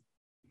curious.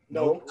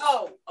 No.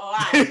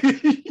 I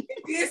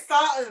did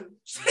something.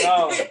 She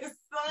did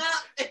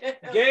something.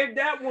 Gave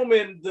that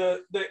woman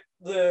the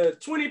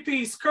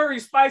 20-piece curry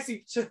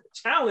spicy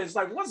challenge.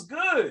 Like, what's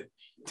good?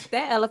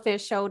 That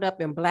elephant showed up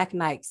in black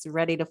Nikes,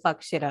 ready to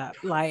fuck shit up.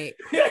 Like,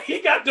 yeah,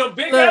 he got the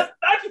big ass.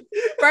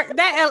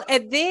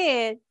 And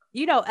then,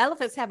 you know,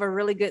 elephants have a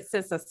really good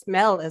sense of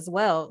smell as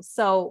well.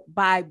 So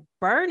by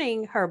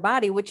burning her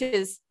body, which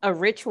is a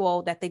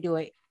ritual that they do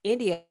in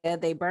India,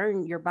 they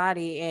burn your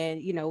body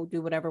and, you know,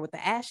 do whatever with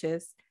the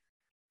ashes.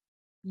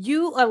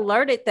 You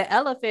alerted the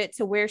elephant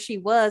to where she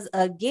was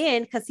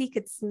again because he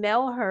could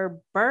smell her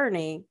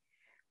burning.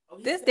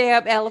 This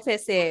damn elephant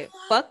said,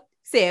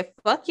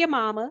 fuck your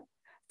mama,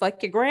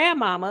 fuck your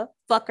grandmama,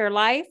 fuck her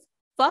life,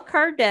 fuck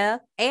her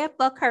death, and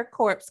fuck her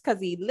corpse,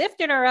 because he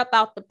lifted her up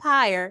out the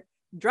pyre,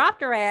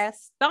 dropped her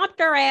ass, stomped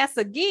her ass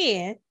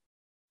again,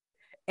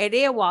 and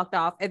then walked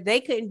off. And they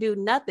couldn't do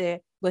nothing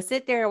but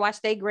sit there and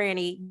watch their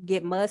granny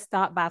get mud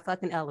stomped by a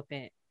fucking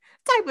elephant.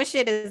 What type of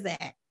shit is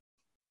that?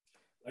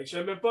 Like, should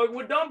have been fucking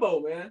with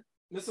Dumbo, man.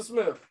 Mr.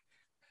 Smith.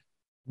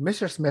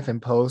 Mr. Smith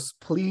in post,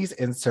 please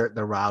insert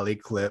the Raleigh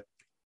clip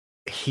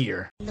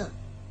here. Look,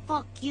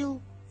 fuck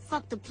you.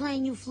 Fuck the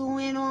plane you flew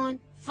in on.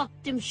 Fuck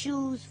them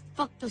shoes.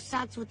 Fuck the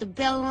socks with the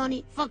bell on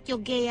it. Fuck your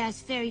gay ass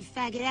fairy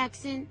faggot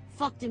accent.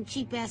 Fuck them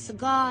cheap ass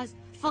cigars.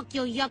 Fuck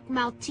your yuck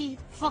mouth teeth.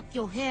 Fuck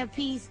your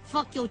hairpiece.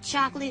 Fuck your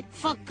chocolate.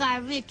 Fuck Guy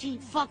Ritchie.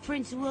 Fuck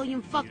Prince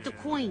William. Fuck the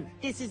Queen.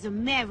 This is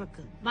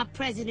America. My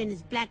president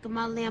is black and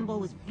my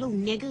Lambo is blue,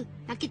 nigga.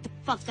 Now get the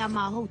fuck out of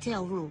my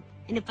hotel room.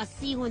 And if I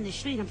see you in the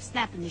street, I'm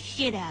slapping the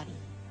shit out of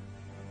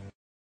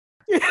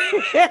you.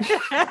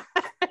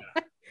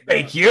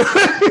 Thank you.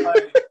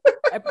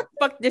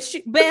 Fuck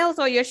the bells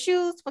on your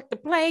shoes. Fuck the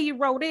plane you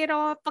rode in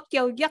on. Fuck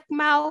your yuck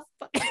mouth.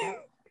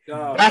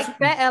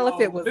 That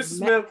elephant was. Mrs.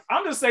 Smith,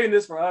 I'm just saying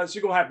this for us.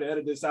 You're gonna have to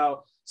edit this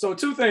out. So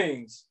 2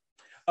 things.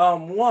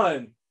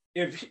 One,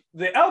 if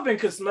the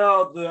elephant could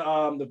smell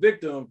the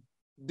victim,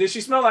 did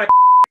she smell like?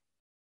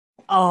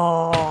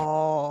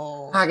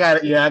 Oh, I got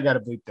it. Yeah, I gotta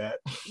bleep that.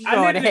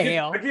 Go to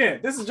hell. Again,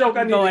 this is a joke.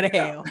 I need to get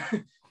hell.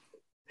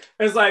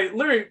 It's like,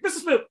 Larry,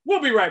 Mrs. Smith,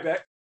 we'll be right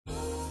back.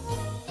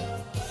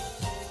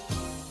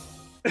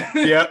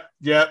 Yep.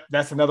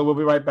 That's another. We'll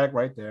be right back.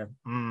 Right there.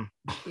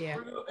 Yeah.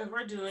 If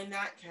we're doing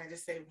that, can I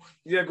just say one?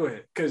 Yeah, go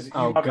ahead. Because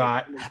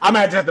God, I'm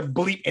gonna have to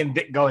bleep and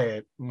go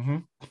ahead.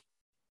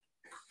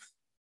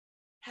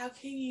 How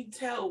can you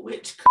tell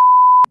which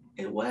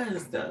it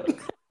was though?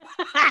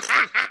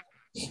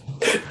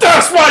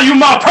 That's why you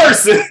my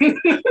person.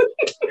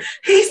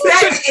 He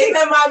said it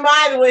into my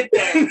mind with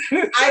that.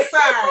 I'm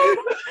sorry.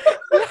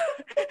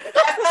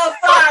 I'm so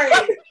sorry.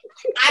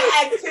 I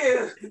had to.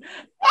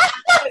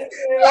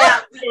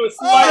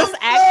 That's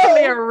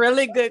actually a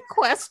really good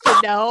question,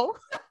 though.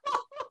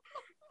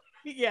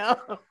 Yeah.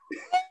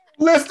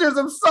 Listeners,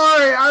 I'm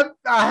sorry. I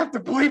have to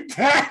bleep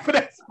that, but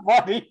that's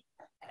funny.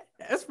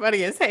 That's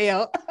funny as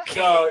hell.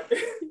 Dog.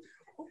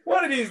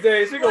 One of these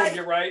days, we're going to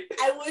get right.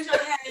 I wish I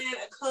had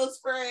a close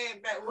friend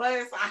that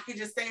was, so I could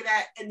just say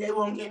that and they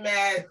won't get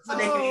mad so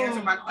they can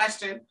answer my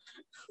question.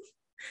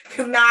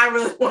 Because now I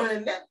really want to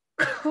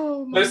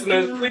know.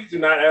 Listeners, please do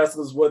not ask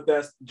us what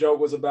that joke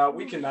was about.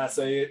 We cannot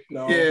say it.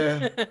 No.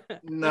 Yeah.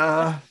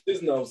 Nah.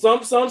 Just no.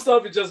 Some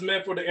stuff is just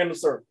meant for the inner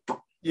circle.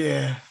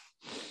 Yeah.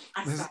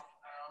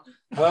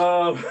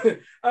 All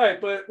right,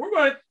 but we're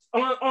going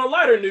on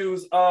lighter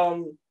news.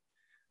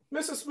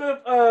 Mr. Smith,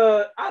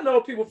 I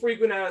know people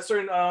frequent at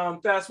certain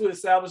fast food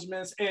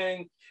establishments,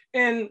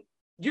 and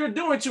you're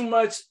doing too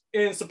much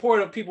in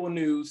support of People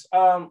News.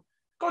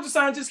 Coach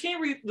Scientist, can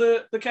you read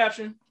the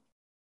caption?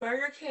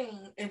 Burger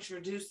King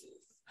introduces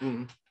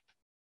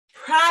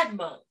Pride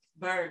Month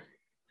burger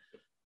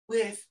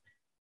with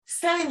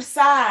same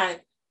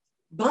side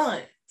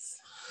buns.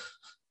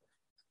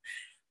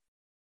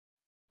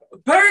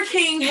 Burger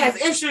King has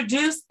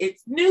introduced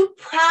its new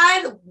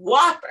Pride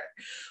Whopper,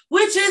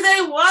 which is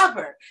a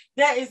Whopper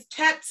that is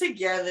kept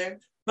together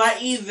by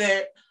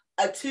either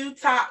a 2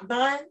 top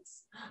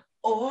buns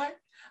or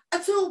a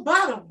 2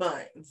 bottom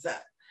buns.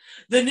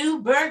 The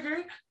new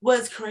burger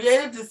was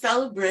created to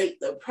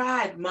celebrate the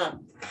Pride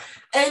Month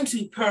and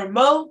to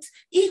promote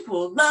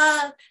equal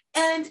love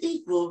and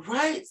equal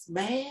rights,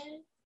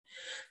 man.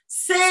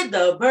 Said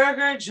the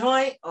burger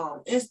joint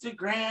on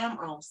Instagram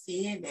on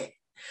CNN.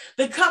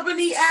 The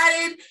company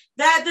added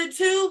that the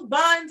 2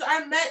 buns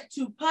are meant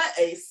to put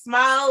a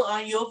smile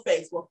on your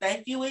face. Well,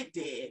 thank you, it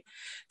did.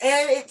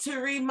 And it to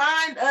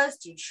remind us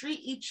to treat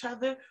each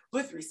other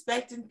with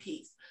respect and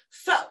peace.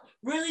 So,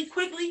 really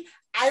quickly,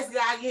 I just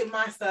gotta get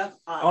my stuff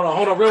on.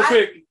 Hold on, real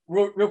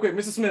quick,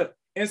 Mr. Smith,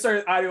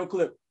 insert audio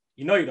clip.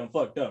 You know you done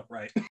fucked up,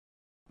 right?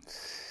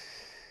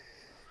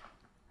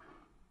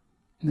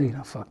 No, you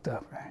done fucked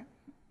up, right?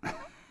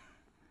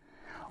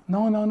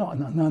 No.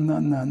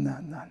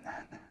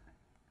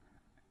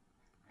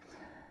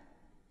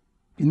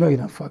 You know you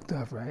done fucked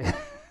up, right?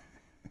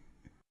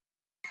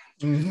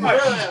 All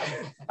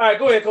right,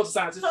 go ahead, Coach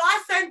Scientist. So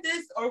I sent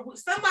this, or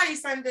somebody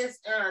sent this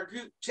in our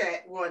group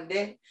chat one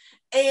day,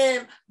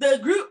 and the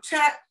group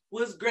chat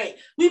was great.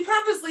 We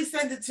purposely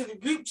sent it to the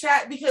group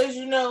chat because,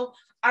 you know,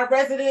 our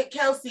resident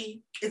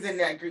Kelsey is in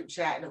that group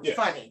chat, and it was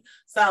funny.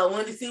 So I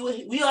wanted to see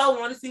we all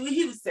wanted to see what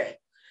he would say.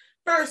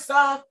 First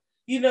off,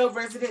 you know,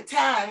 resident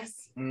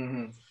Taz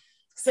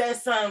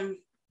says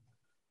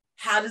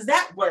how does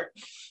that work?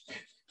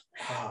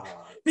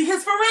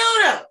 Because for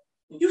real though,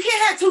 you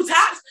can't have 2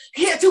 tops,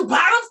 you can't have 2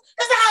 bottoms.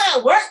 That's not how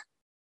that works.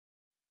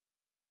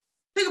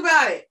 Think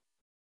about it,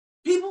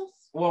 people.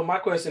 Well, my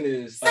question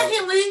is,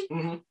 secondly,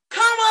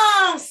 come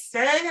on,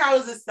 son. How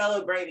is it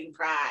celebrating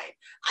Pride?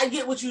 I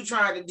get what you're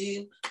trying to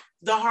do.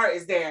 The heart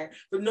is there,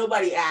 but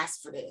nobody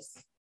asked for this.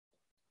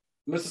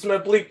 Mr.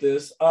 Smith, bleep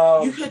this.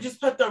 You could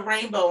just put the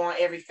rainbow on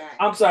everything.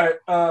 I'm sorry.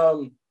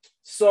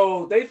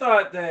 So they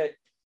thought that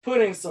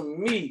putting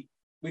some meat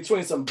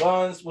between some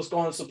buns was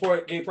going to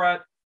support gay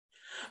pride?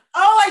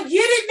 Oh, I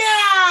get it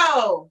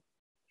now.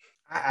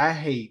 I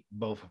hate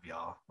both of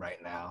y'all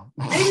right now.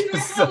 Maybe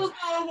that's how it's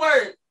going to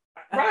work.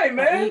 Right,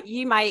 man.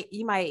 You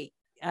might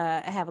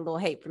have a little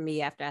hate for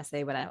me after I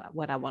say what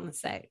I want to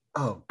say.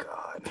 Oh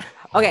God.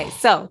 Okay,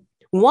 so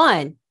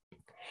 1,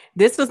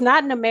 this was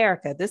not in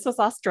America. This was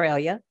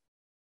Australia.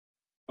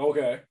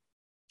 Okay,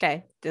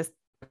 just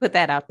put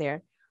that out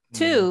there.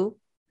 2,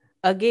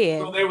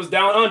 again. So they was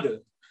down under.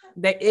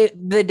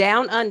 The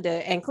down under,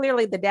 and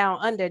clearly the down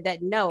under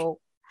doesn't know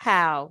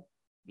how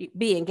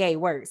being gay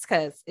works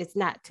because it's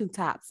not 2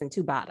 tops and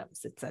 2 bottoms.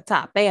 It's a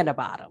top and a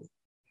bottom.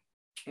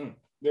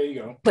 There you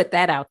go. Put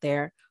that out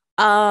there.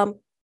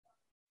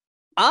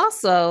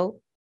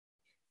 Also,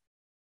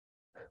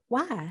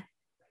 why?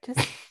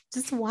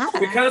 Just why?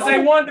 Because they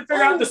wanted to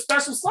figure out the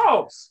special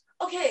sauce.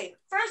 Okay,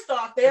 first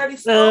off, they already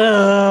showed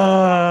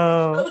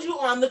you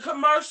on the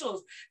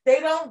commercials. They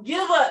don't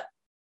give up.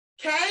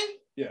 Okay?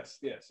 Yes.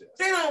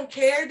 They don't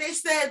care. They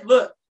said,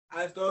 look,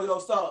 I stole your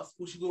sauce.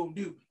 What you gonna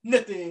do?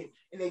 Nothing.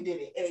 And they did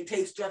it. And it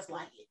tastes just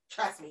like it.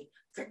 Trust me.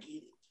 Forget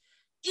it.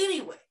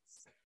 Anyways,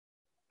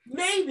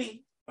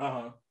 maybe.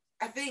 I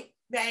think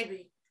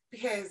maybe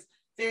because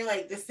they're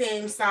like the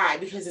same side,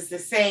 because it's the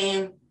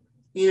same,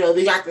 you know,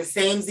 they got the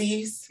same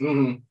Z's.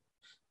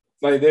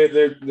 Like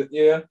they're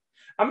yeah.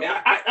 I mean,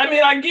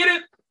 I get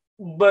it,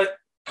 but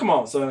come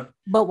on, son.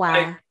 But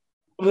why?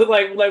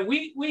 Like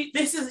we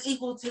this is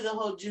equal to the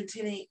whole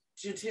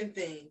Juneteenth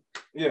thing.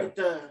 Yeah.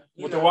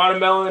 With the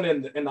watermelon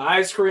and the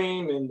ice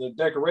cream and the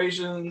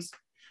decorations.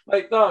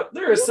 Like,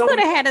 there is you could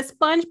have had a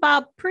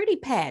SpongeBob Pretty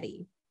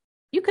Patty.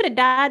 You could have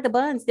dyed the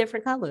buns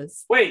different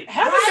colors. Wait,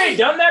 haven't they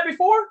done that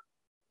before?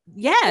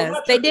 Yes,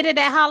 they did it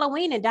at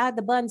Halloween and dyed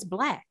the buns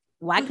black.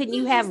 Why couldn't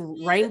you have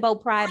rainbow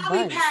pride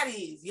buns?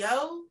 Patties,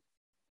 yo.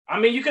 I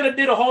mean, you could have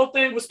did a whole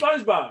thing with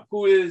SpongeBob,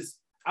 who is,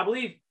 I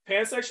believe,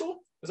 pansexual.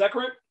 Is that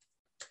correct?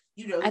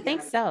 You know, I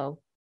think so.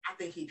 I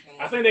think he can.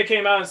 I think they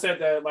came out and said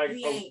that like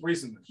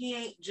recently. He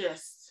ain't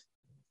just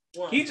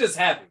one. He just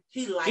happy.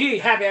 He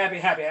happy.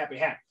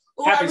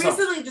 Well, I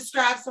recently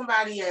described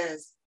somebody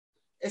as,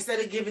 instead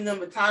of giving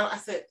them a title, I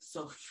said,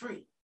 so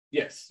free.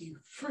 Yes. You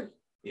free.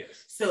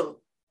 Yes. So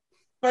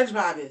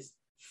SpongeBob is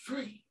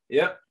free.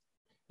 Yep.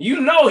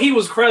 You know he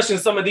was crushing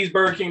some of these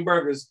Burger King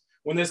burgers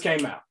when this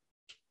came out.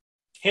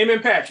 Him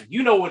and Patrick.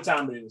 You know what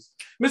time it is.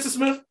 Mr.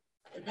 Smith?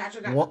 And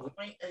Patrick got a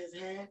point in his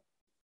head.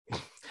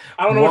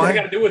 I don't know what they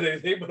got to do with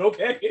anything, but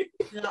okay.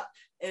 Yeah,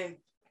 and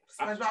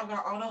SpongeBob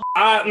got all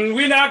the...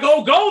 we're not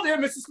going to go there,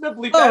 Mr. Smith.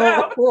 Leave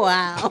that out.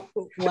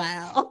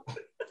 Wow.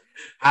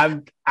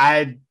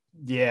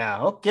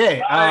 Yeah, okay.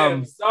 I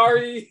am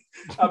sorry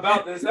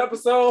about this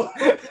episode.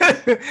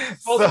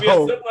 It's supposed to be a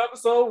simple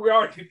episode. We're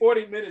already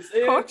 40 minutes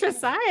in. Culture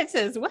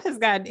scientist, what has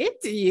gotten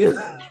into you?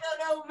 I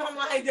don't know. My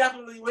mind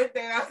definitely went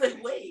there. I was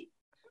like, wait.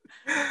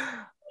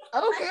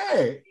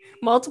 Okay.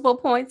 Multiple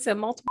points and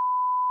multiple.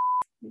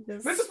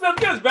 Mr. Smith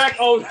gets back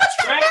on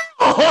track.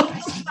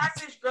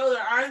 Grow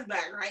their arms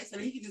back, right? So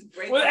he can just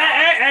break. Well,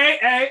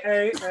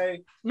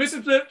 hey.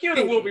 Mr. Smith,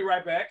 we'll be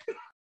right back.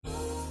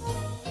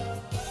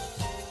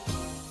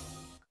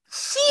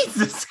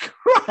 Jesus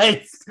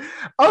Christ.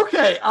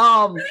 Okay.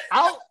 Oh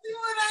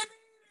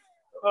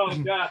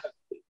God.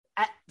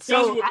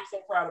 Chelsea would be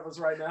so proud of us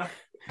right now.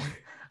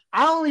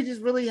 I only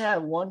just really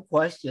have one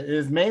question. It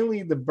is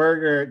mainly the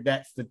burger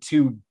that's the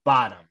two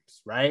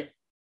bottoms, right?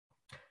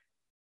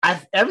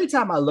 Every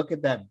time I look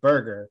at that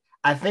burger,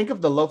 I think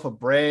of the loaf of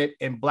bread,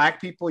 and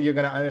Black people, you're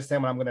going to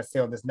understand what I'm going to say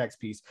on this next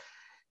piece.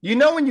 You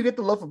know, when you get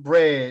the loaf of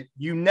bread,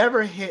 you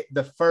never hit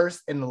the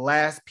first and the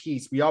last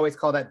piece. We always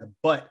call that the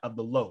butt of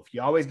the loaf.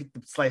 You always get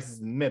the slices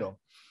in the middle.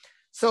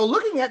 So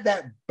looking at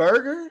that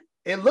burger,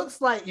 it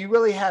looks like you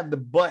really have the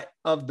butt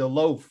of the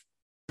loaf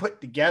put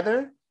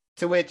together,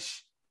 to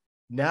which,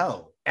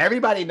 no.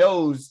 Everybody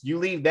knows you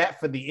leave that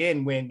for the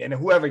end and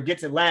whoever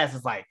gets it last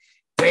is like,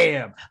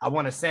 damn, I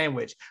want a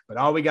sandwich, but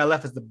all we got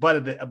left is the butt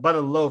of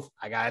the loaf.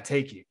 I gotta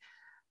take it.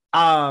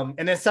 And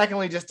then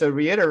secondly, just to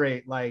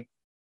reiterate, like,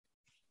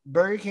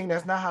 Burger King,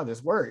 that's not how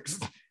this works.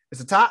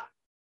 It's a top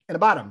and a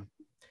bottom.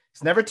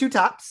 It's never two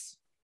tops.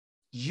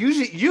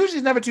 Usually it's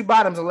never two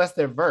bottoms unless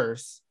they're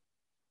verse.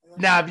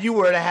 Now, if you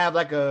were to have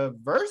like a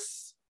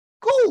verse,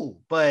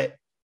 cool, but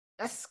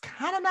that's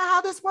kind of not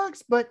how this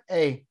works. But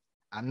hey,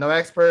 I'm no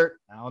expert.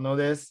 I don't know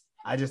this.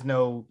 I just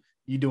know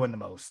you doing the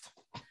most.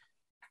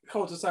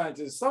 Culture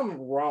scientist, something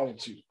wrong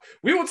with you.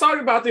 We will talk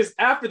about this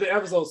after the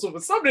episode, so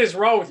but something is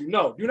wrong with you.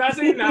 No, you're not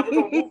saying that.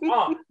 We're gonna move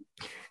on.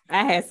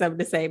 I had something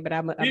to say, but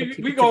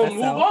we're gonna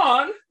move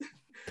on.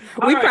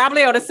 We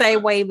probably on the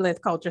same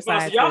wavelength, culture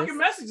science. So y'all can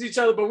message each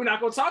other, but we're not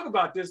gonna talk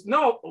about this.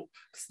 No,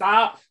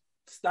 stop.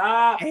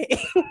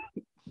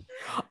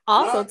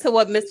 Also, to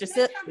what Mr.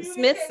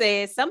 Smith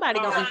said, somebody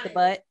gonna eat the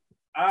butt.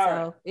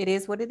 So it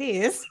is what it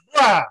is.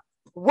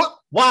 What?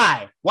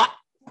 Why? What?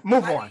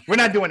 Move on. We're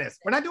not doing this.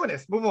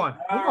 Move on.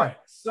 Move on.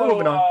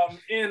 So,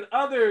 in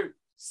other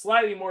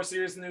slightly more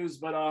serious news,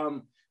 but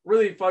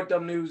really fucked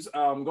up news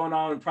going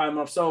on in Pride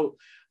Month. So,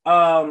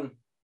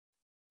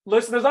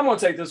 listeners, I'm gonna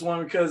take this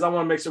one because I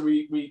want to make sure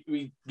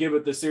we give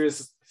it the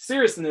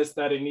seriousness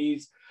that it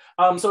needs.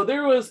 So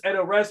there was an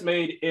arrest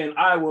made in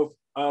Iowa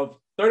of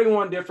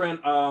 31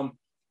 different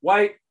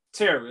white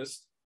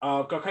terrorists,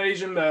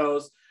 Caucasian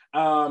males,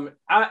 in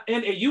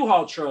a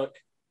U-Haul truck,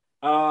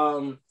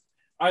 en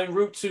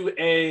route to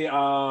a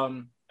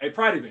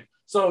Pride event.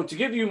 So to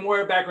give you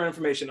more background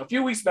information, a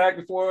few weeks back,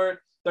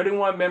 before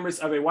 31 members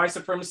of a white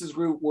supremacist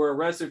group were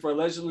arrested for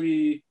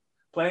allegedly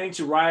planning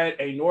to riot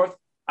a North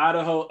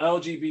Idaho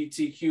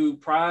LGBTQ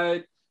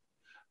Pride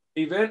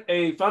event,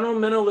 a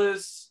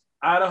fundamentalist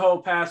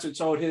Idaho pastor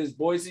told his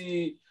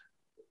Boise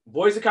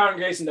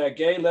congregation that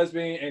gay,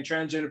 lesbian, and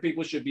transgender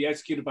people should be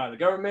executed by the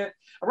government.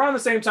 Around the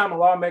same time, a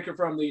lawmaker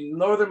from the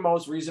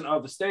northernmost region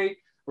of the state,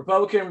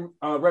 Republican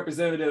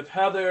Representative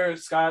Heather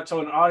Scott,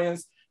 told an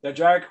audience that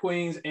drag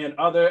queens and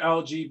other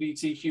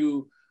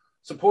LGBTQ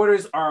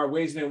supporters are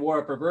waging a war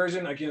of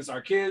perversion against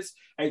our kids.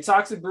 A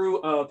toxic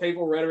brew of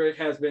papal rhetoric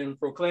has been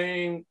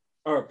percolating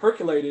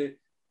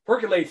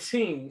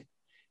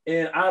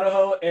in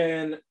Idaho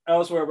and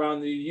elsewhere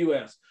around the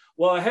U.S.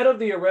 Well, ahead of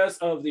the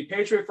arrest of the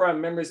Patriot Front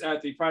members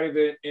at the Pride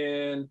event,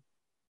 and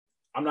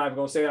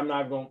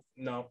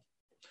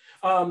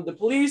the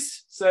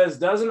police says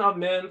dozens of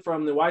men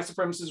from the white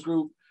supremacist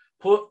group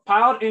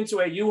piled into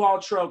a U-Haul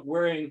truck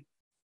wearing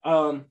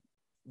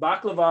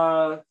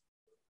baklava.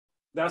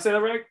 Did I say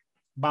that right?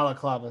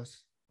 Balaclavas,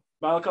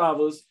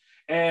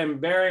 and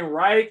bearing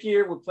riot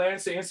gear with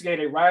plans to instigate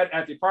a riot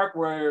at the park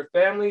where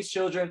families,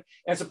 children,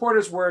 and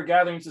supporters were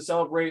gathering to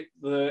celebrate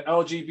the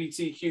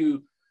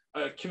LGBTQ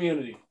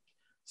community.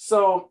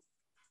 So,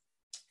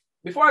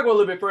 before I go a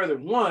little bit further,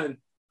 one,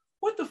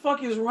 what the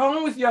fuck is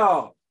wrong with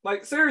y'all?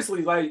 Like,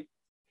 seriously, like,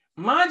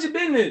 mind your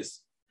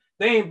business.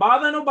 They ain't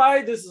bothering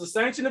nobody. This is a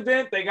sanctioned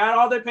event. They got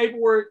all their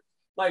paperwork.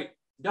 Like,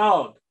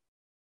 dog,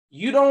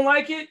 you don't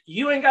like it,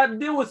 you ain't got to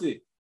deal with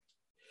it.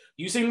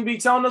 You seem to be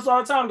telling us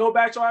all the time, go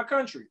back to our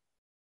country.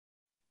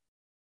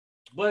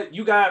 But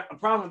you got a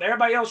problem with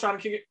everybody else trying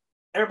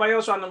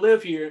to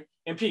live here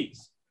in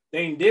peace. They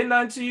ain't did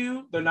nothing to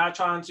you. They're not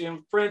trying to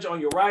infringe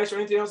on your rights or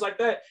anything else like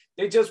that.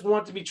 They just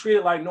want to be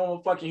treated like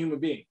normal fucking human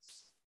beings.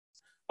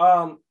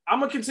 I'm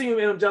gonna continue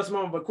in just a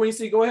moment, but Queen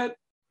C, go ahead.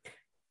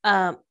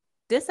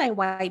 This ain't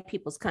white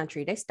people's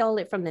country. They stole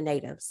it from the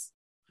natives.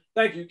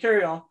 Thank you.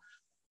 Carry on.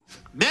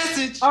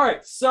 Message. All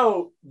right.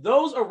 So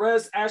those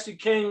arrests actually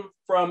came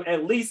from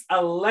at least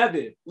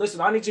 11.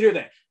 Listen, I need you to hear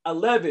that.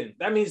 11.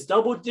 That means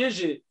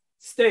double-digit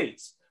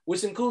states,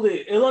 which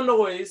included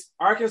Illinois,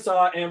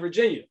 Arkansas, and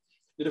Virginia.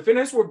 The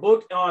defendants were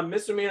booked on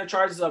misdemeanor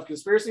charges of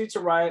conspiracy to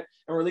riot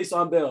and released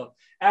on bail.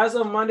 As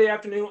of Monday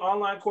afternoon,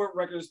 online court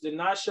records did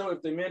not show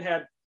if the men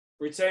had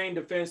retained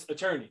defense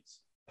attorneys.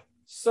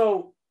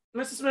 So,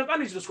 Mr. Smith, I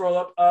need you to scroll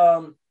up.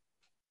 Go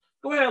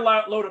ahead and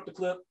load up the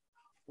clip.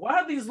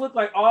 Why do these look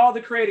like all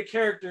the created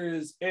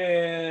characters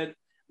in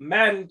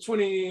Madden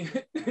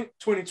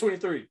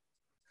 2023?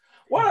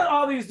 Why do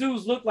all these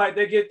dudes look like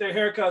they get their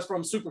haircuts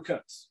from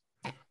Supercuts?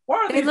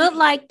 They look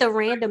like the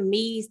random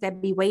me's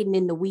that be waiting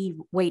in the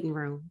waiting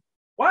room.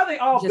 Why are they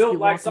all built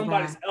like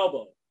somebody's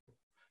elbow?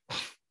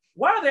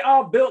 Why are they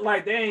all built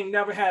like they ain't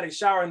never had a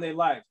shower in their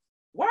life?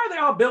 Why are they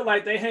all built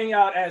like they hang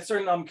out at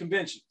certain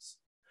conventions?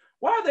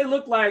 Why do they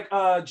look like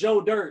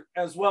Joe Dirt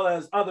as well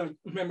as other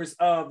members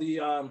of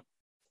the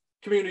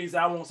communities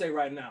I won't say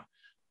right now?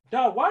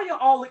 Dog, why y'all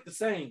all look the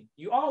same?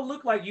 You all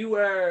look like you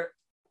were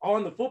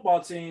on the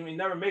football team and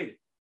never made it.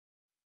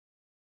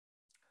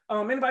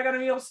 Anybody got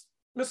anything else,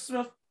 Mr.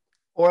 Smith?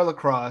 Or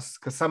lacrosse,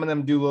 because some of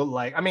them do look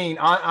like, I mean,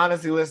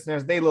 honestly,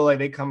 listeners, they look like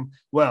they come,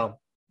 well,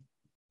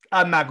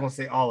 I'm not going to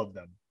say all of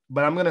them,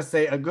 but I'm going to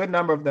say a good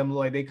number of them look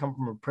like they come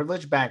from a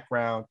privileged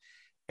background.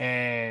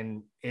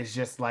 And it's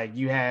just like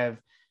you have,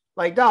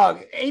 like,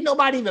 dog, ain't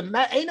nobody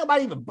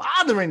even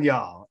bothering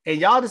y'all. And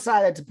y'all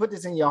decided to put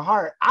this in your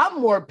heart. I'm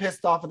more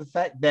pissed off of the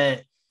fact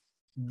that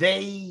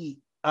they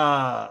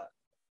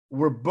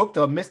were booked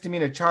on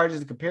misdemeanor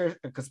charges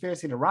of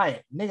conspiracy to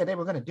riot. Nigga, they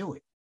were going to do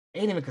it.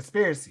 Ain't even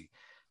conspiracy.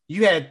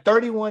 You had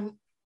 31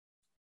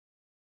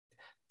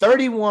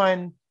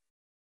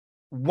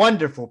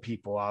 wonderful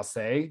people, I'll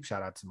say.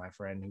 Shout out to my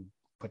friend who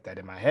put that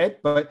in my head,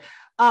 but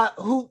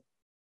who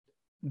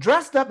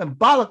dressed up in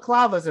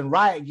balaclavas and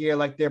riot gear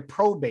like they're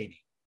probating.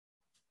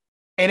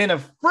 And in a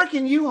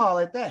freaking U-Haul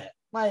at that.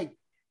 Like,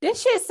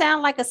 this shit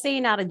sound like a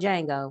scene out of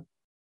Django.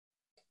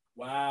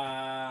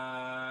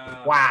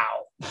 Wow.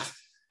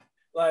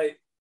 like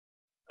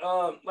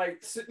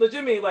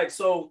legitimately, like,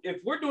 so if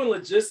we're doing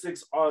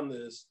logistics on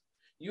this,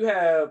 you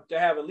have to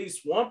have at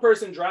least one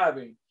person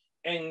driving.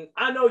 And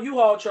I know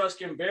U-Haul trucks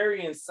can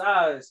vary in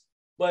size,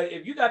 but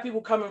if you got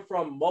people coming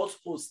from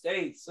multiple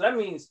states, so that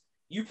means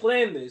you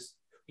planned this.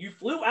 You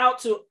flew out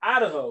to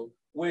Idaho,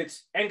 which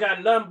ain't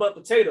got nothing but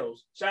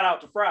potatoes. Shout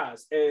out to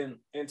fries and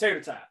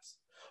tater tots.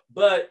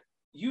 But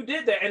you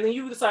did that, and then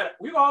you decided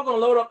we're all gonna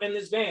load up in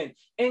this van,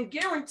 and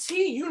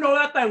guarantee you know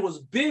that thing was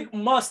big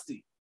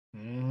musty.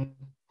 Mm-hmm.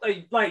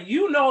 Like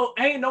you know,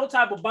 ain't no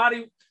type of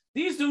body.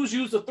 These dudes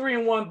use the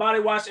 3-in-1 body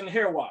wash and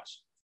hair wash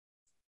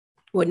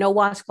with no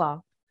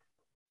washcloth.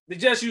 They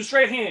just use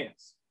straight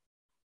hands.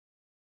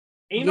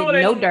 And you know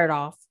no dirt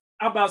off.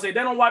 I'm about to say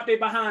they don't wipe their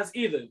behinds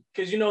either,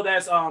 because you know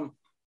that's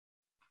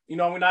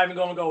we're not even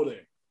gonna go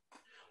there.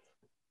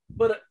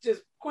 But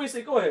just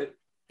Quincy, go ahead.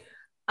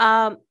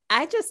 I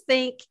just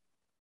think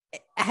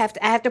I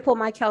have to pull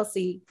my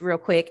Kelsey real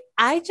quick.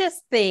 I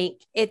just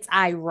think it's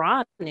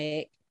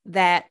ironic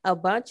that a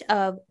bunch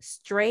of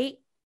straight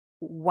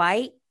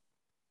white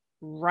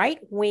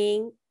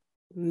right-wing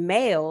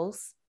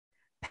males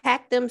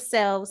pack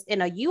themselves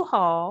in a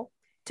U-Haul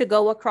to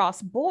go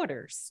across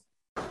borders.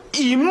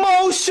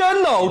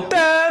 Emotional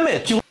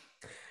damage.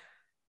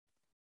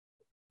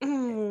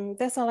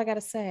 That's all I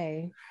gotta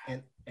say.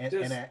 So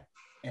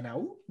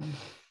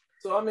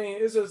I mean,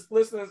 it's just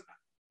listeners.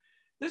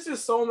 There's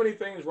just so many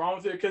things wrong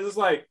with it, because it's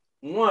like,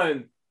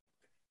 one,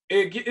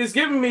 it's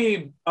giving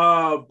me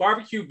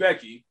barbecue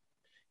Becky.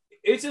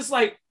 It's just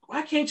like,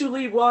 why can't you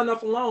leave well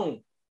enough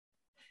alone?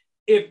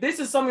 If this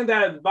is something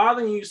that is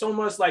bothering you so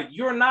much, like,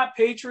 you're not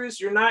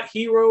patriots, you're not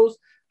heroes,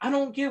 I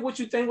don't get what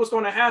you think was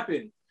going to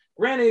happen.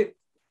 Granted,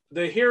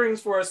 the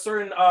hearings for a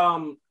certain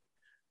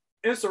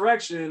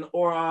insurrection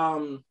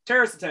or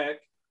terrorist attack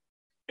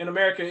in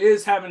America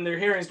is having their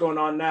hearings going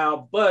on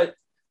now, but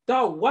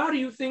dog, why do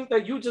you think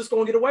that you just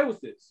going to get away with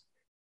this?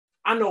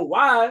 I know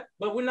why,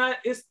 but we're not.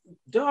 It's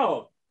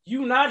dog.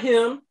 You not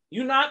him.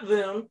 You not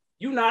them.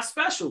 You not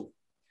special.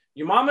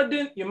 Your mama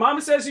didn't. Your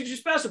mama says you're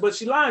special, but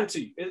she lying to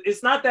you.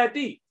 It's not that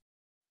deep.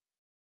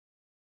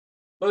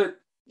 But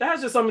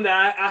that's just something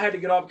that I had to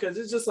get off, because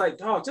it's just like,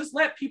 dog, just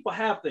let people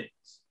have things.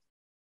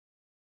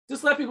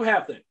 Just let people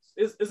have things.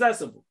 It's that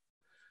simple.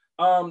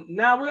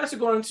 Now we're actually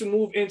going to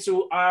move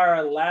into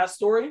our last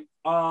story.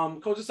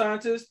 Culture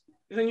Scientist,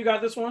 you think you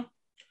got this one?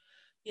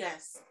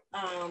 Yes.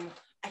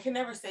 I can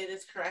never say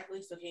this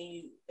correctly, so can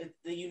you?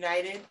 The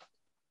United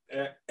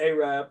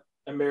Arab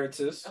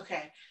Emeritus.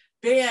 Okay,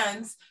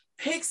 bans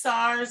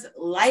Pixar's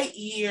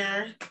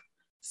Lightyear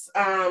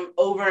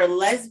over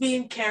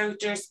lesbian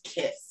characters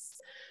kiss.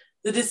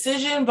 The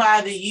decision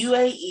by the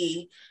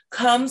UAE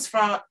comes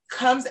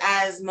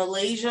as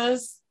Malaysia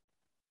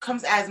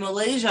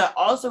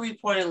also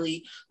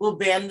reportedly will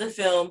ban the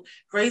film,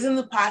 raising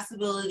the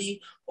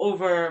possibility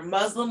over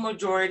Muslim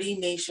majority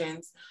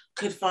nations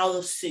could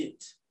follow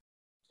suit.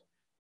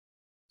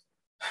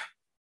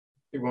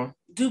 Keep going.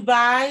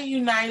 Dubai,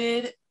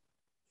 United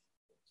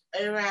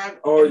Arab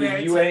or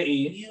Emirates, the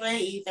UAE.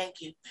 UAE,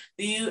 thank you.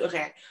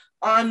 Okay.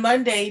 On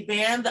Monday,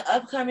 banned the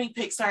upcoming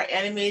Pixar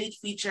animated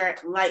feature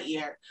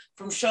Lightyear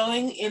from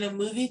showing in a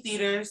movie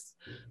theaters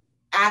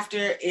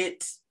after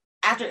its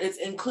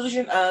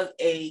inclusion of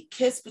a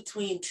kiss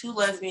between two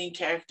lesbian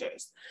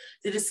characters.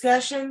 The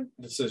decision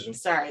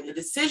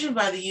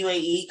by the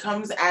UAE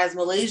comes as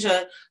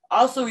Malaysia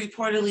also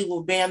reportedly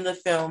will ban the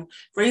film,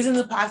 raising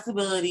the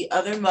possibility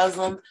other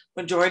Muslim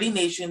majority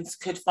nations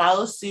could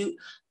follow suit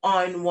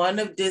on one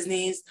of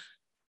Disney's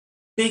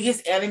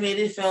biggest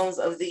animated films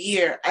of the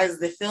year as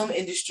the film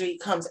industry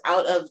comes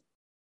out of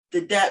the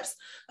depths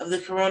of the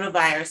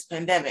coronavirus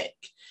pandemic.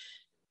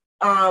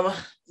 The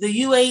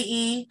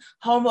UAE,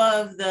 home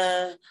of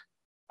the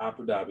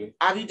Abu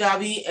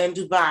Dhabi and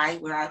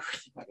Dubai, where I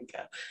really want to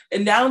go,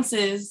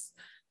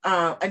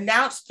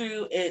 announced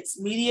through its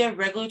media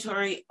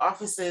regulatory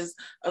offices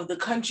of the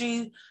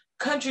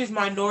country's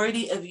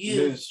minority of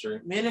youth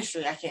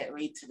ministry. I can't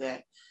read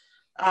today.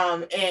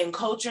 And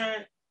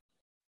culture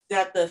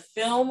that the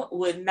film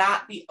would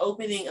not be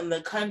opening in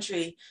the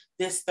country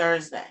this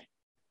Thursday.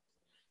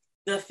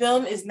 The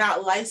film is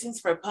not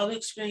licensed for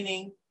public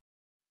screening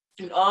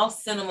in all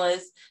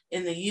cinemas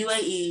in the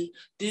UAE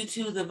due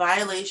to the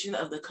violation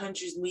of the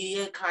country's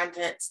media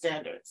content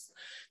standards,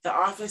 the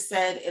office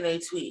said in a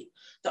tweet.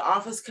 The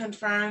office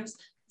confirms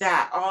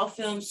that all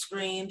films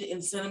screened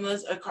in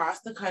cinemas across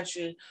the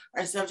country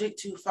are subject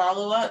to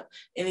follow-up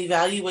and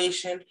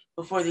evaluation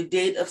before the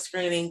date of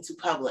screening to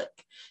public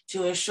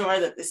to ensure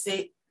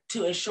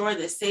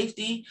the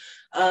safety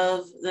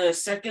of the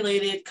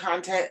circulated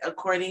content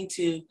according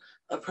to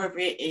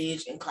appropriate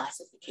age and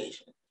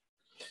classification.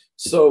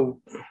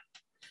 So,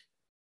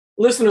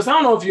 listeners, I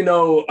don't know if you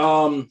know,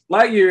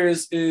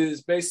 Lightyears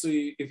is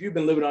basically, if you've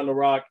been living on the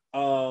rock,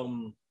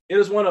 it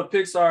is one of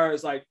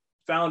Pixar's like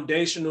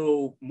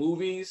foundational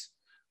movies,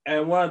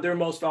 and one of their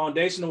most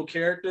foundational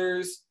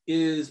characters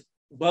is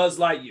Buzz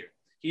Lightyear.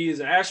 He is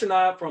an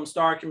astronaut from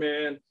Star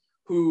Command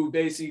who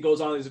basically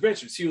goes on these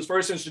adventures. He was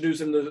first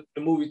introduced in the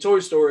movie Toy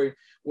Story,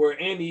 where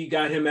Andy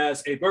got him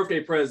as a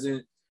birthday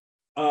present,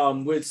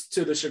 which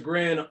to the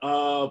chagrin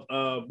of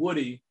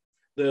Woody,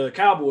 the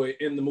cowboy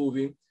in the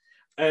movie.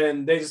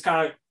 And they just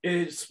kind of,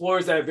 it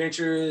explores the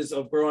adventures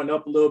of growing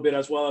up a little bit,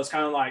 as well as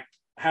kind of like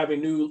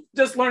having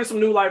learning some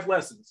new life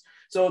lessons.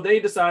 So they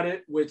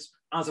decided, which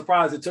I'm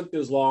surprised it took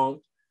this long,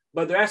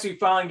 but they're actually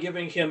finally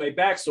giving him a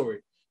backstory,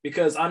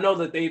 because I know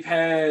that they've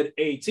had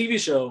a TV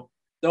show.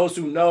 Those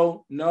who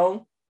know,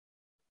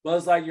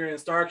 Buzz Lightyear and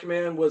Star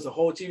Command was a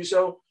whole TV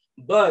show,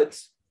 but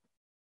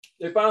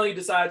they finally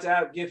decided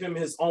to give him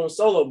his own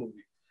solo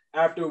movie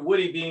after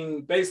Woody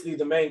being basically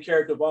the main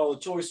character of all the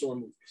Toy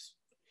Story movies.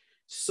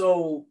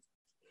 So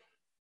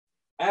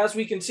as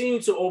we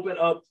continue to open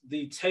up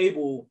the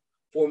table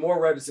for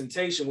more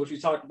representation, which we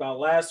talked about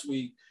last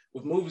week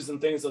with movies and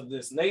things of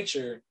this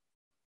nature,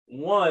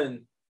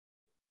 one,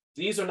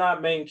 these are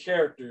not main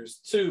characters.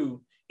 Two,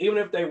 even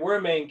if they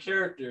were main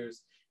characters,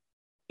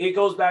 it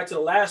goes back to the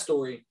last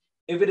story.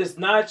 If it is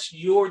not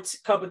your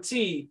cup of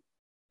tea,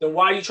 then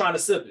why are you trying to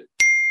sip it?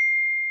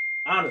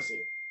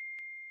 Honestly.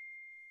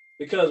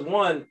 Because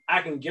one,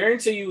 I can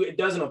guarantee you it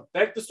doesn't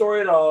affect the story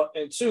at all.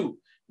 And two,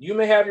 you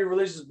may have your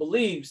religious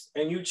beliefs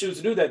and you choose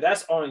to do that.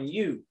 That's on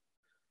you.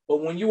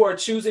 But when you are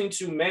choosing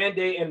to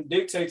mandate and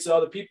dictate to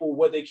other people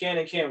what they can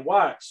and can't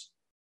watch,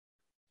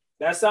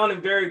 that's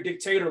sounding very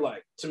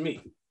dictator-like to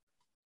me.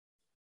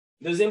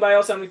 Does anybody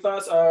else have any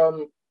thoughts?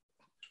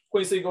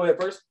 Queen C, go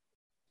ahead first.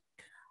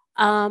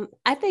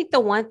 I think the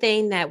one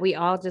thing that we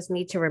all just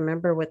need to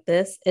remember with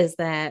this is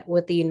that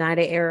with the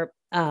United Arab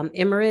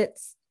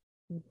Emirates,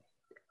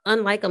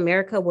 unlike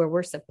America, where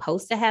we're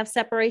supposed to have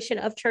separation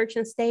of church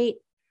and state,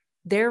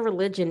 their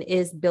religion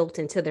is built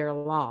into their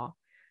law.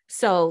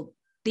 So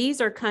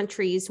these are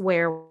countries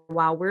where,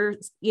 while we're,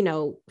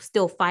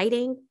 still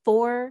fighting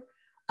for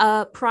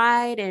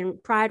pride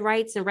and pride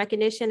rights and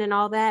recognition and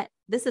all that,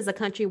 this is a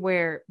country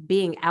where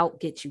being out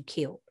gets you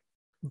killed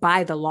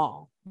by the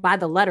law, by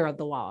the letter of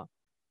the law.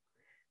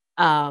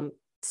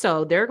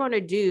 So they're going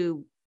to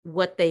do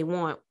what they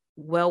want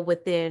well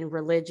within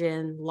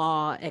religion,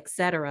 law,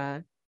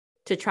 etc.,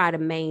 to try to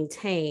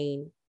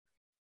maintain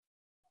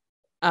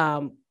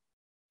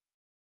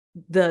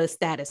the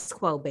status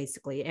quo,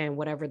 basically, and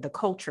whatever the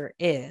culture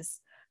is.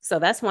 So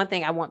that's one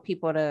thing I want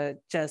people to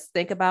just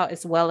think about,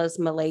 as well as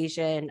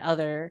Malaysia and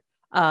other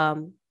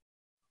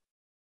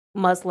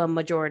Muslim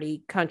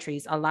majority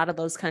countries. A lot of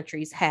those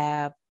countries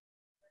have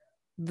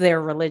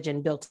their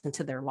religion built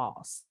into their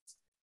laws.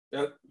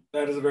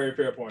 That is a very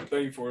fair point.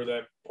 Thank you for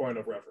that point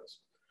of reference.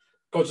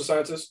 Culture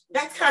scientist?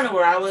 That's kind of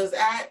where I was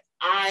at.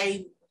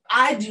 I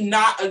do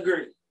not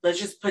agree. Let's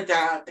just put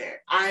that out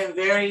there. I am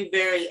very,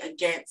 very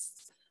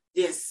against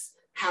this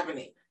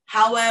happening.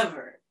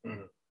 However,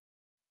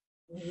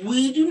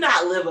 we do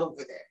not live over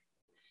there.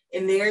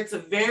 And it's a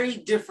very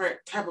different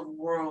type of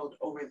world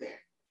over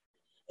there.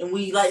 And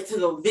we like to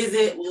go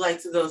visit. We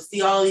like to go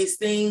see all these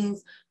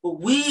things.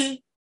 But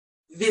we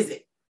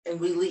visit and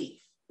we leave.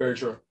 Very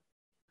true.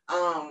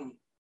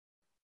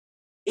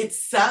 It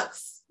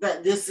sucks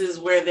that this is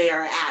where they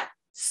are at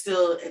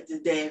still at the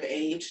day of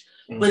age.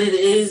 But it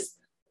is,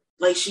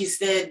 like she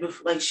said,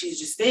 like she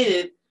just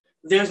stated,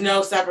 there's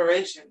no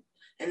separation.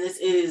 And this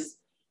is,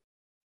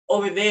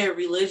 over there,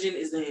 religion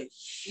is a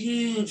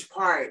huge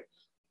part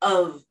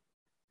of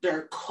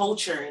their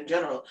culture in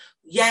general.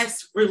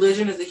 Yes,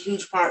 religion is a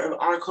huge part of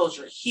our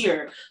culture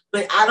here,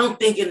 but I don't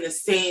think in the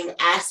same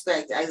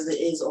aspect as it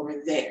is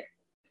over there.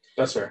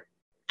 That's fair.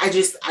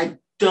 I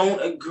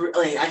don't agree.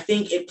 Like, I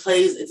think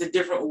it's a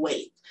different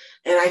weight.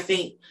 And I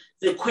think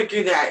the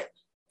quicker that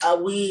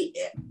we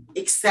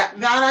accept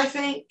that, I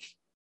think,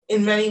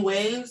 in many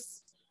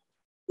ways,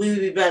 we would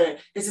be better.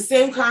 It's the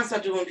same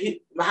concept of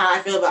how I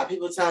feel about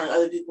people telling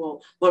other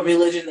people what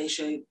religion they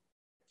should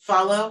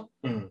follow.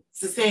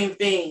 It's the same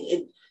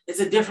thing. It's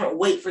a different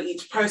weight for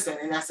each person,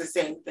 and that's the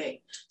same thing.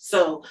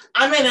 So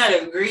I may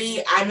not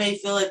agree. I may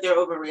feel like they're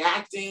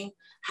overreacting.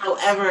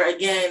 However,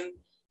 again,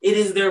 it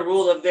is their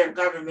rule of their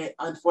government,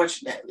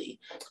 unfortunately.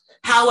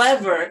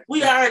 However,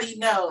 we already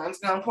know, I'm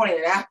just going to point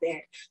it out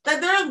there,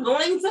 that there's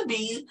going to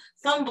be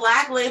some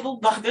Black label,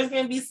 but it's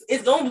going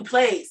to be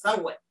played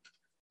somewhere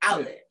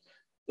out there.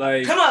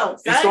 Like, come on,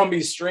 son. It's going to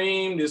be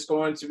streamed. It's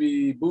going to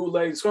be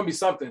bootleg. It's going to be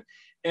something.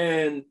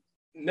 And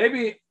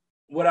maybe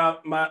what I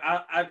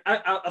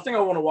think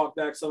I want to walk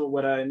back some of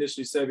what I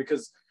initially said,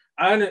 because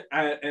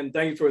and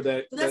thank you for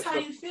that. But that's how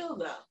you feel,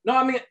 though. No,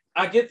 I mean,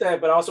 I get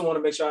that, but I also want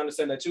to make sure I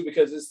understand that too,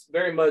 because it's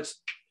very much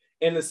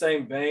in the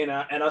same vein.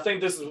 And I think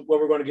this is what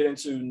we're going to get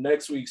into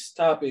next week's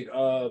topic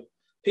of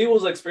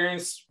people's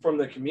experience from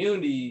the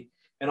community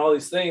and all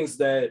these things,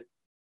 that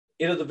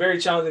it is a very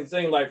challenging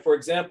thing. Like, for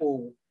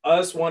example,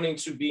 us wanting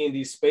to be in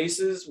these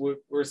spaces,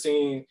 we're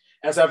seeing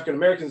as African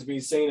Americans being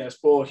seen as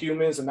full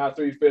humans and not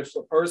 3/5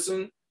 a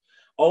person.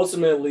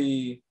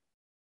 Ultimately,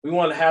 we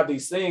want to have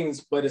these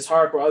things, but it's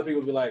hard for other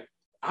people to be like,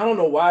 I don't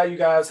know why you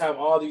guys have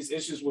all these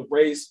issues with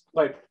race.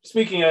 Like,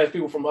 speaking as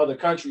people from other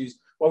countries,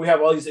 why we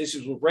have all these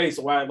issues with race,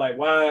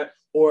 why,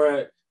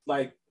 or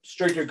like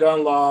stricter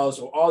gun laws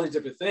or all these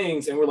different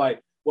things. And we're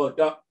like,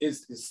 well,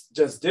 it's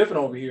just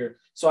different over here.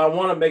 So I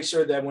want to make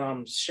sure that when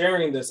I'm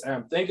sharing this and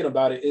I'm thinking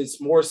about it, it's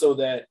more so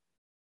that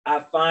I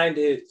find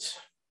it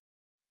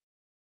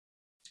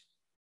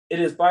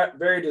is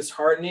very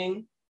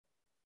disheartening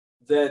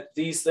that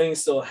these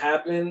things still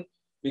happen,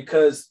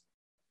 because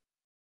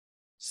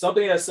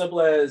something as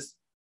simple as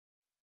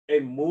a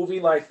movie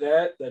like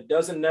that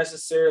doesn't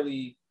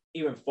necessarily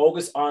even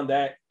focus on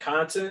that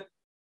content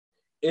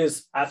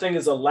is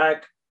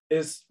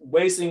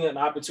wasting an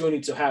opportunity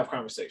to have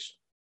conversation.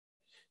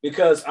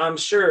 Because I'm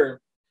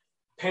sure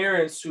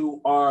parents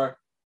who are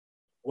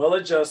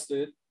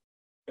well-adjusted,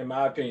 in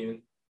my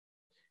opinion,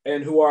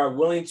 and who are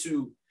willing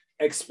to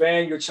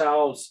expand your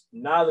child's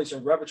knowledge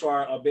and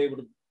repertoire of being able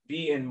to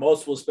be in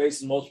multiple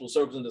spaces, multiple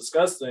circles, and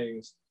discuss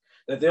things,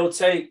 that they'll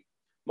take,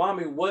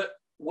 mommy, what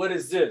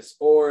is this?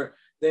 Or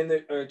then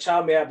the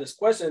child may have this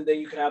question, then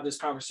you can have this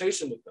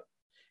conversation with them.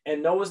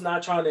 And no, it's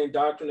not trying to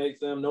indoctrinate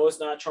them. No, it's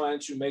not trying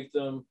to make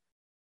them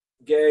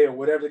gay or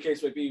whatever the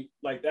case may be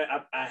like that.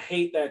 I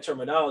hate that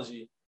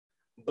terminology,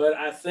 but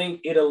I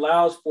think it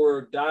allows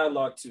for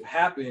dialogue to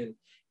happen.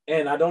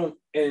 And I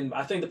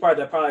think the part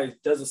that probably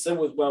doesn't sit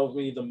well with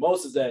me the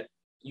most is that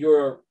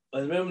you're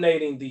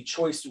eliminating the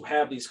choice to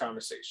have these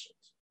conversations.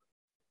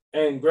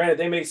 And granted,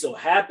 they may still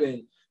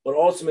happen, but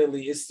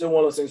ultimately it's still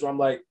one of those things where I'm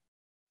like,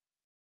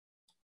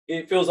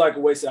 it feels like a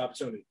wasted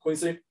opportunity.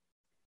 Quincy?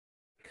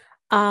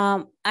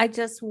 I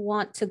just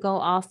want to go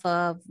off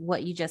of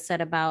what you just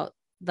said about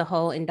the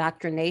whole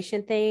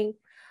indoctrination thing.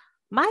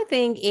 My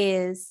thing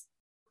is,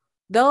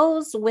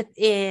 those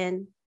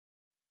within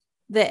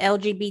the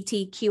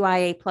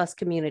LGBTQIA plus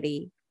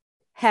community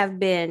have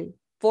been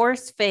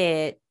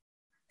force-fed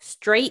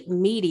straight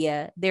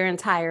media their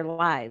entire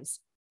lives.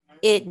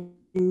 It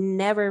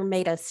never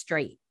made us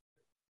straight.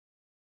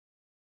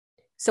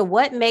 So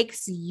what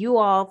makes you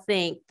all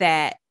think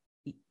that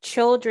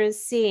children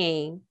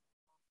seeing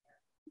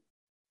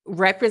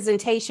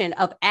representation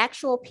of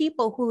actual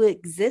people who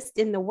exist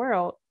in the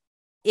world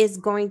is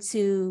going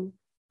to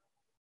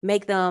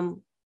make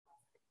them,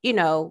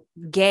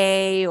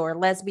 gay or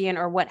lesbian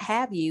or what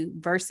have you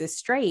versus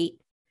straight,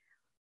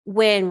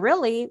 when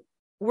really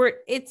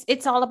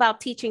it's all about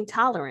teaching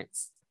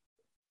tolerance.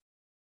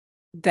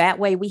 That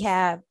way we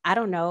have, I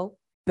don't know,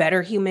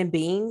 better human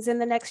beings in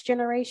the next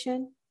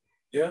generation.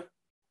 Yeah.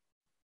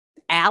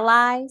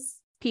 Allies,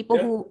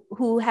 people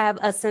who have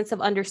a sense of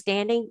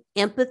understanding,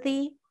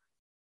 empathy.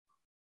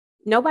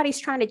 Nobody's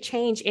trying to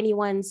change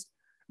anyone's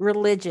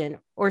religion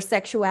or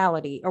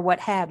sexuality or what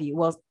have you.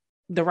 Well,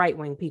 the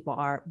right-wing people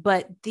are,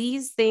 but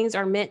these things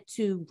are meant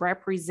to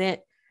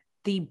represent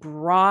the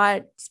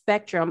broad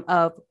spectrum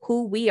of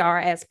who we are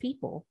as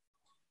people.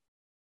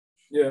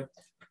 Yeah,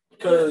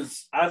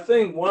 because I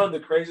think one of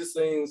the craziest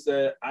things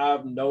that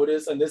I've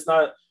noticed, and it's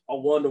not a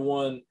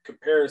one-to-one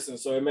comparison,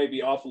 so it may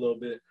be off a little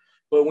bit,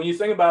 but when you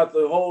think about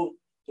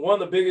one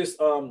of the biggest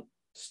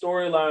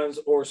storylines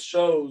or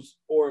shows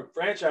or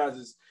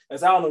franchises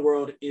that's out in the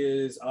world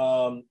is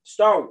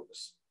Star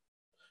Wars.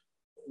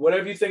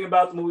 Whatever you think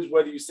about the movies,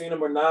 whether you've seen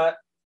them or not,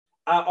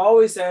 I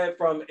always had,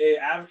 from an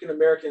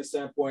African-American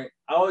standpoint,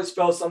 I always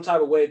felt some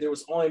type of way there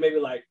was only maybe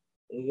like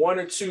one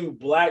or two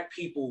Black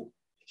people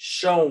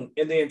shown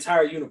in the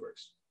entire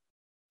universe.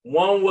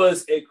 One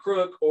was a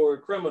crook or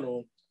a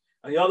criminal,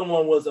 and the other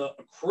one was a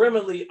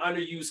criminally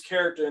underused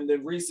character in the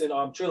recent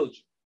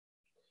trilogy.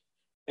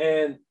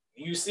 And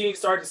you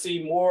start to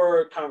see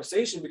more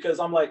conversation, because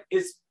I'm like,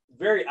 it's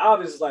very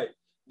obvious. It's like,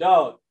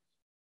 dog,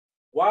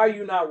 why are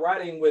you not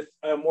writing with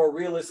a more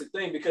realistic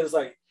thing? Because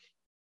like,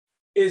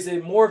 is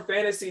it more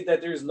fantasy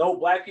that there's no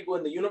Black people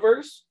in the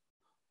universe?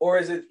 Or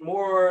is it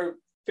more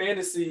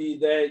fantasy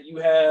that you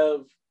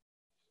have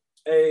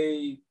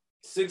a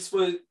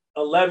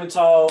 6'11"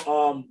 tall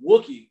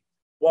Wookiee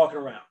walking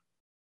around?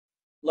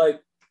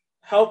 Like,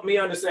 help me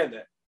understand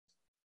that.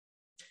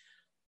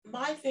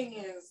 My thing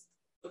is,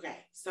 okay,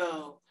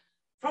 so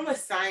from a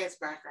science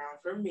background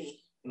for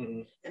me,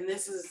 and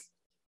this is,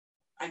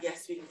 I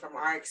guess, speaking from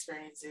our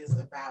experiences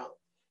about,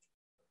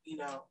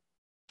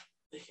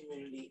 the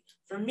community.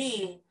 For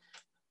me,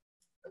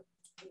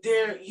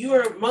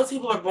 most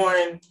people are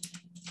born,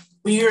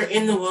 when you're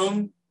in the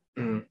womb,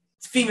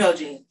 it's female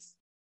genes.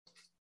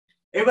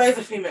 Everybody's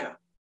a female.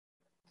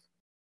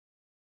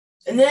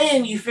 And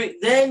then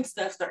then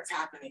stuff starts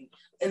happening,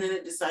 and then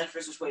it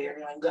deciphers which way you're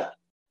going to go.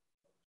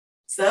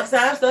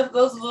 Sometimes stuff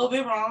goes a little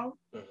bit wrong.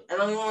 I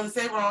don't even want to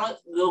say wrong,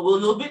 a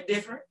little bit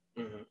different.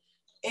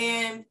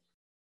 And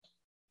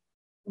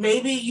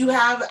maybe you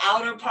have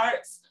outer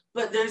parts,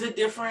 but there is a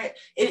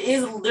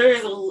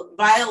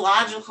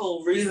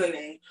biological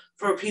reasoning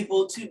for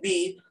people to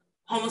be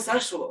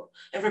homosexual,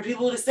 and for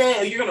people to say,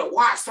 oh, you're going to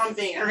watch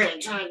something, you're going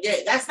to turn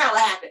gay. That's not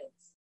what happens.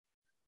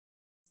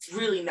 It's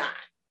really not.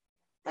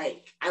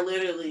 Like,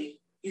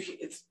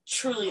 it's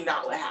truly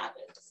not what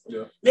happens.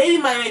 Yeah. Maybe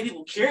it might make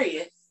people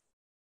curious.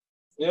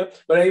 Yeah,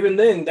 but even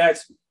then,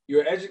 that's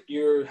you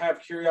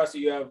have curiosity,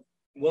 you have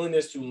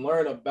willingness to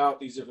learn about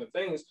these different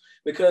things,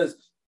 because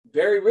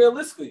very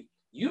realistically,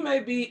 you may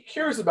be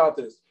curious about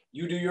this.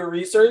 You do your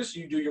research,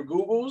 you do your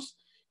Googles,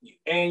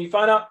 and you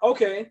find out,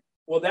 okay,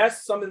 well,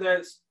 that's something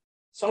that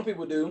some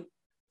people do.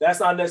 That's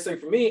not necessary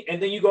for me.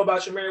 And then you go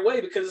about your merry way,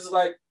 because it's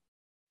like,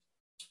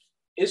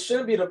 it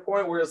shouldn't be the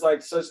point where it's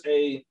like such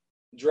a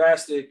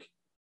drastic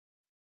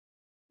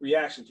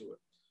reaction to it.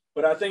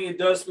 But I think it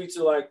does speak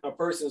to like a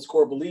person's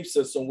core belief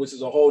system, which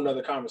is a whole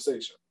nother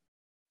conversation.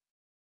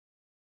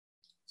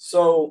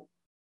 So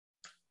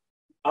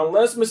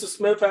unless Mr.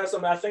 Smith has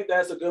something, I think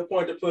that's a good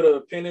point to put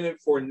a pin in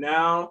it for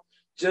now,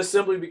 just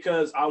simply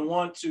because I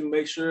want to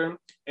make sure,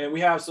 and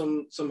we have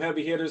some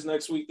heavy hitters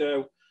next week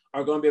that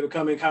are going to be able to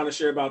come and kind of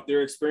share about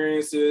their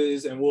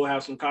experiences, and we'll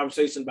have some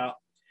conversation about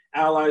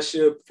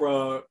allyship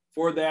for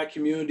that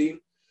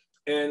community,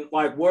 and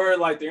like where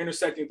like the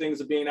intersecting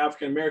things of being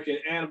African American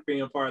and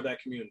being a part of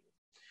that community.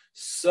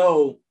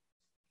 So,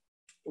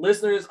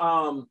 listeners,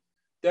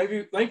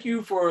 thank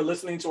you for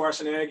listening to our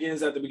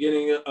shenanigans at the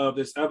beginning of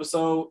this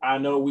episode. I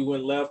know we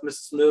went left, Mr.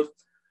 Smith.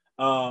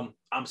 I'm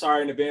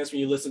sorry in advance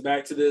when you listen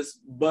back to this,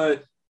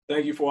 but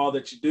thank you for all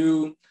that you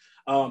do.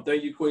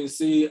 Thank you, Queen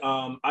C.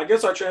 I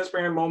guess our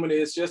transparent moment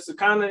is just to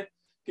kind of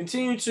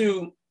continue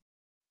to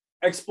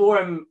explore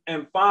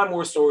and find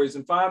more stories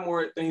and find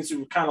more things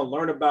to kind of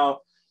learn about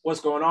what's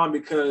going on,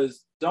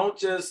 because don't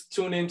just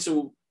tune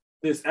into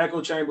this echo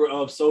chamber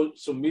of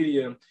social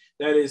media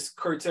that is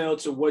curtailed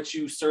to what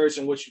you search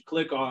and what you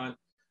click on.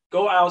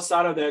 Go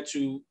outside of that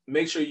to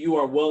make sure you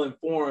are well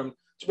informed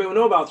to be able to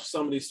know about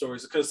some of these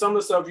stories, because some of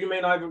the stuff you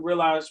may not even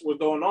realize what's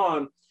going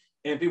on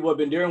and people have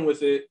been dealing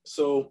with it.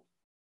 So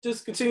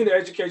just continue to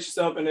educate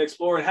yourself and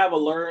explore and have a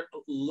love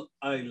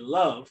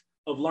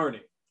of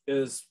learning,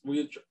 is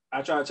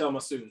I try to tell my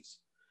students.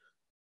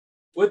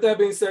 With that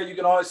being said, you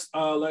can always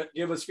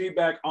give us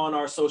feedback on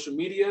our social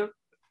media.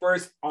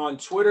 First on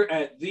Twitter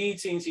at the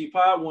TNT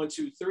Pod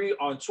 123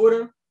 on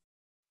Twitter.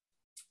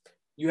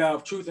 You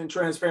have Truth and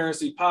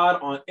Transparency Pod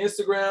on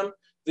Instagram,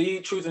 the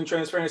Truth and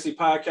Transparency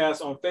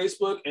Podcast on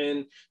Facebook,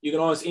 and you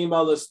can always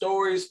email us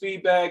stories,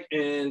 feedback,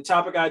 and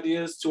topic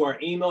ideas to our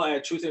email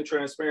at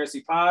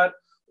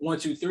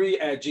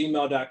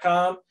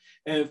truthandtransparencypod123@gmail.com.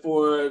 And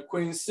for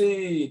Queen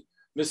C,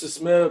 Mr.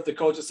 Smith, the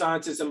culture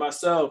scientist, and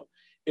myself,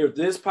 if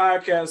this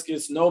podcast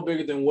gets no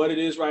bigger than what it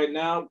is right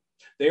now,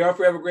 they are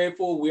forever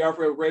grateful. We are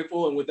forever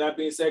grateful. And with that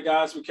being said,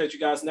 guys, we'll catch you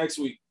guys next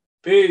week.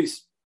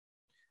 Peace.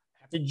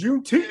 Happy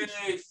Juneteenth.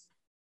 Peace.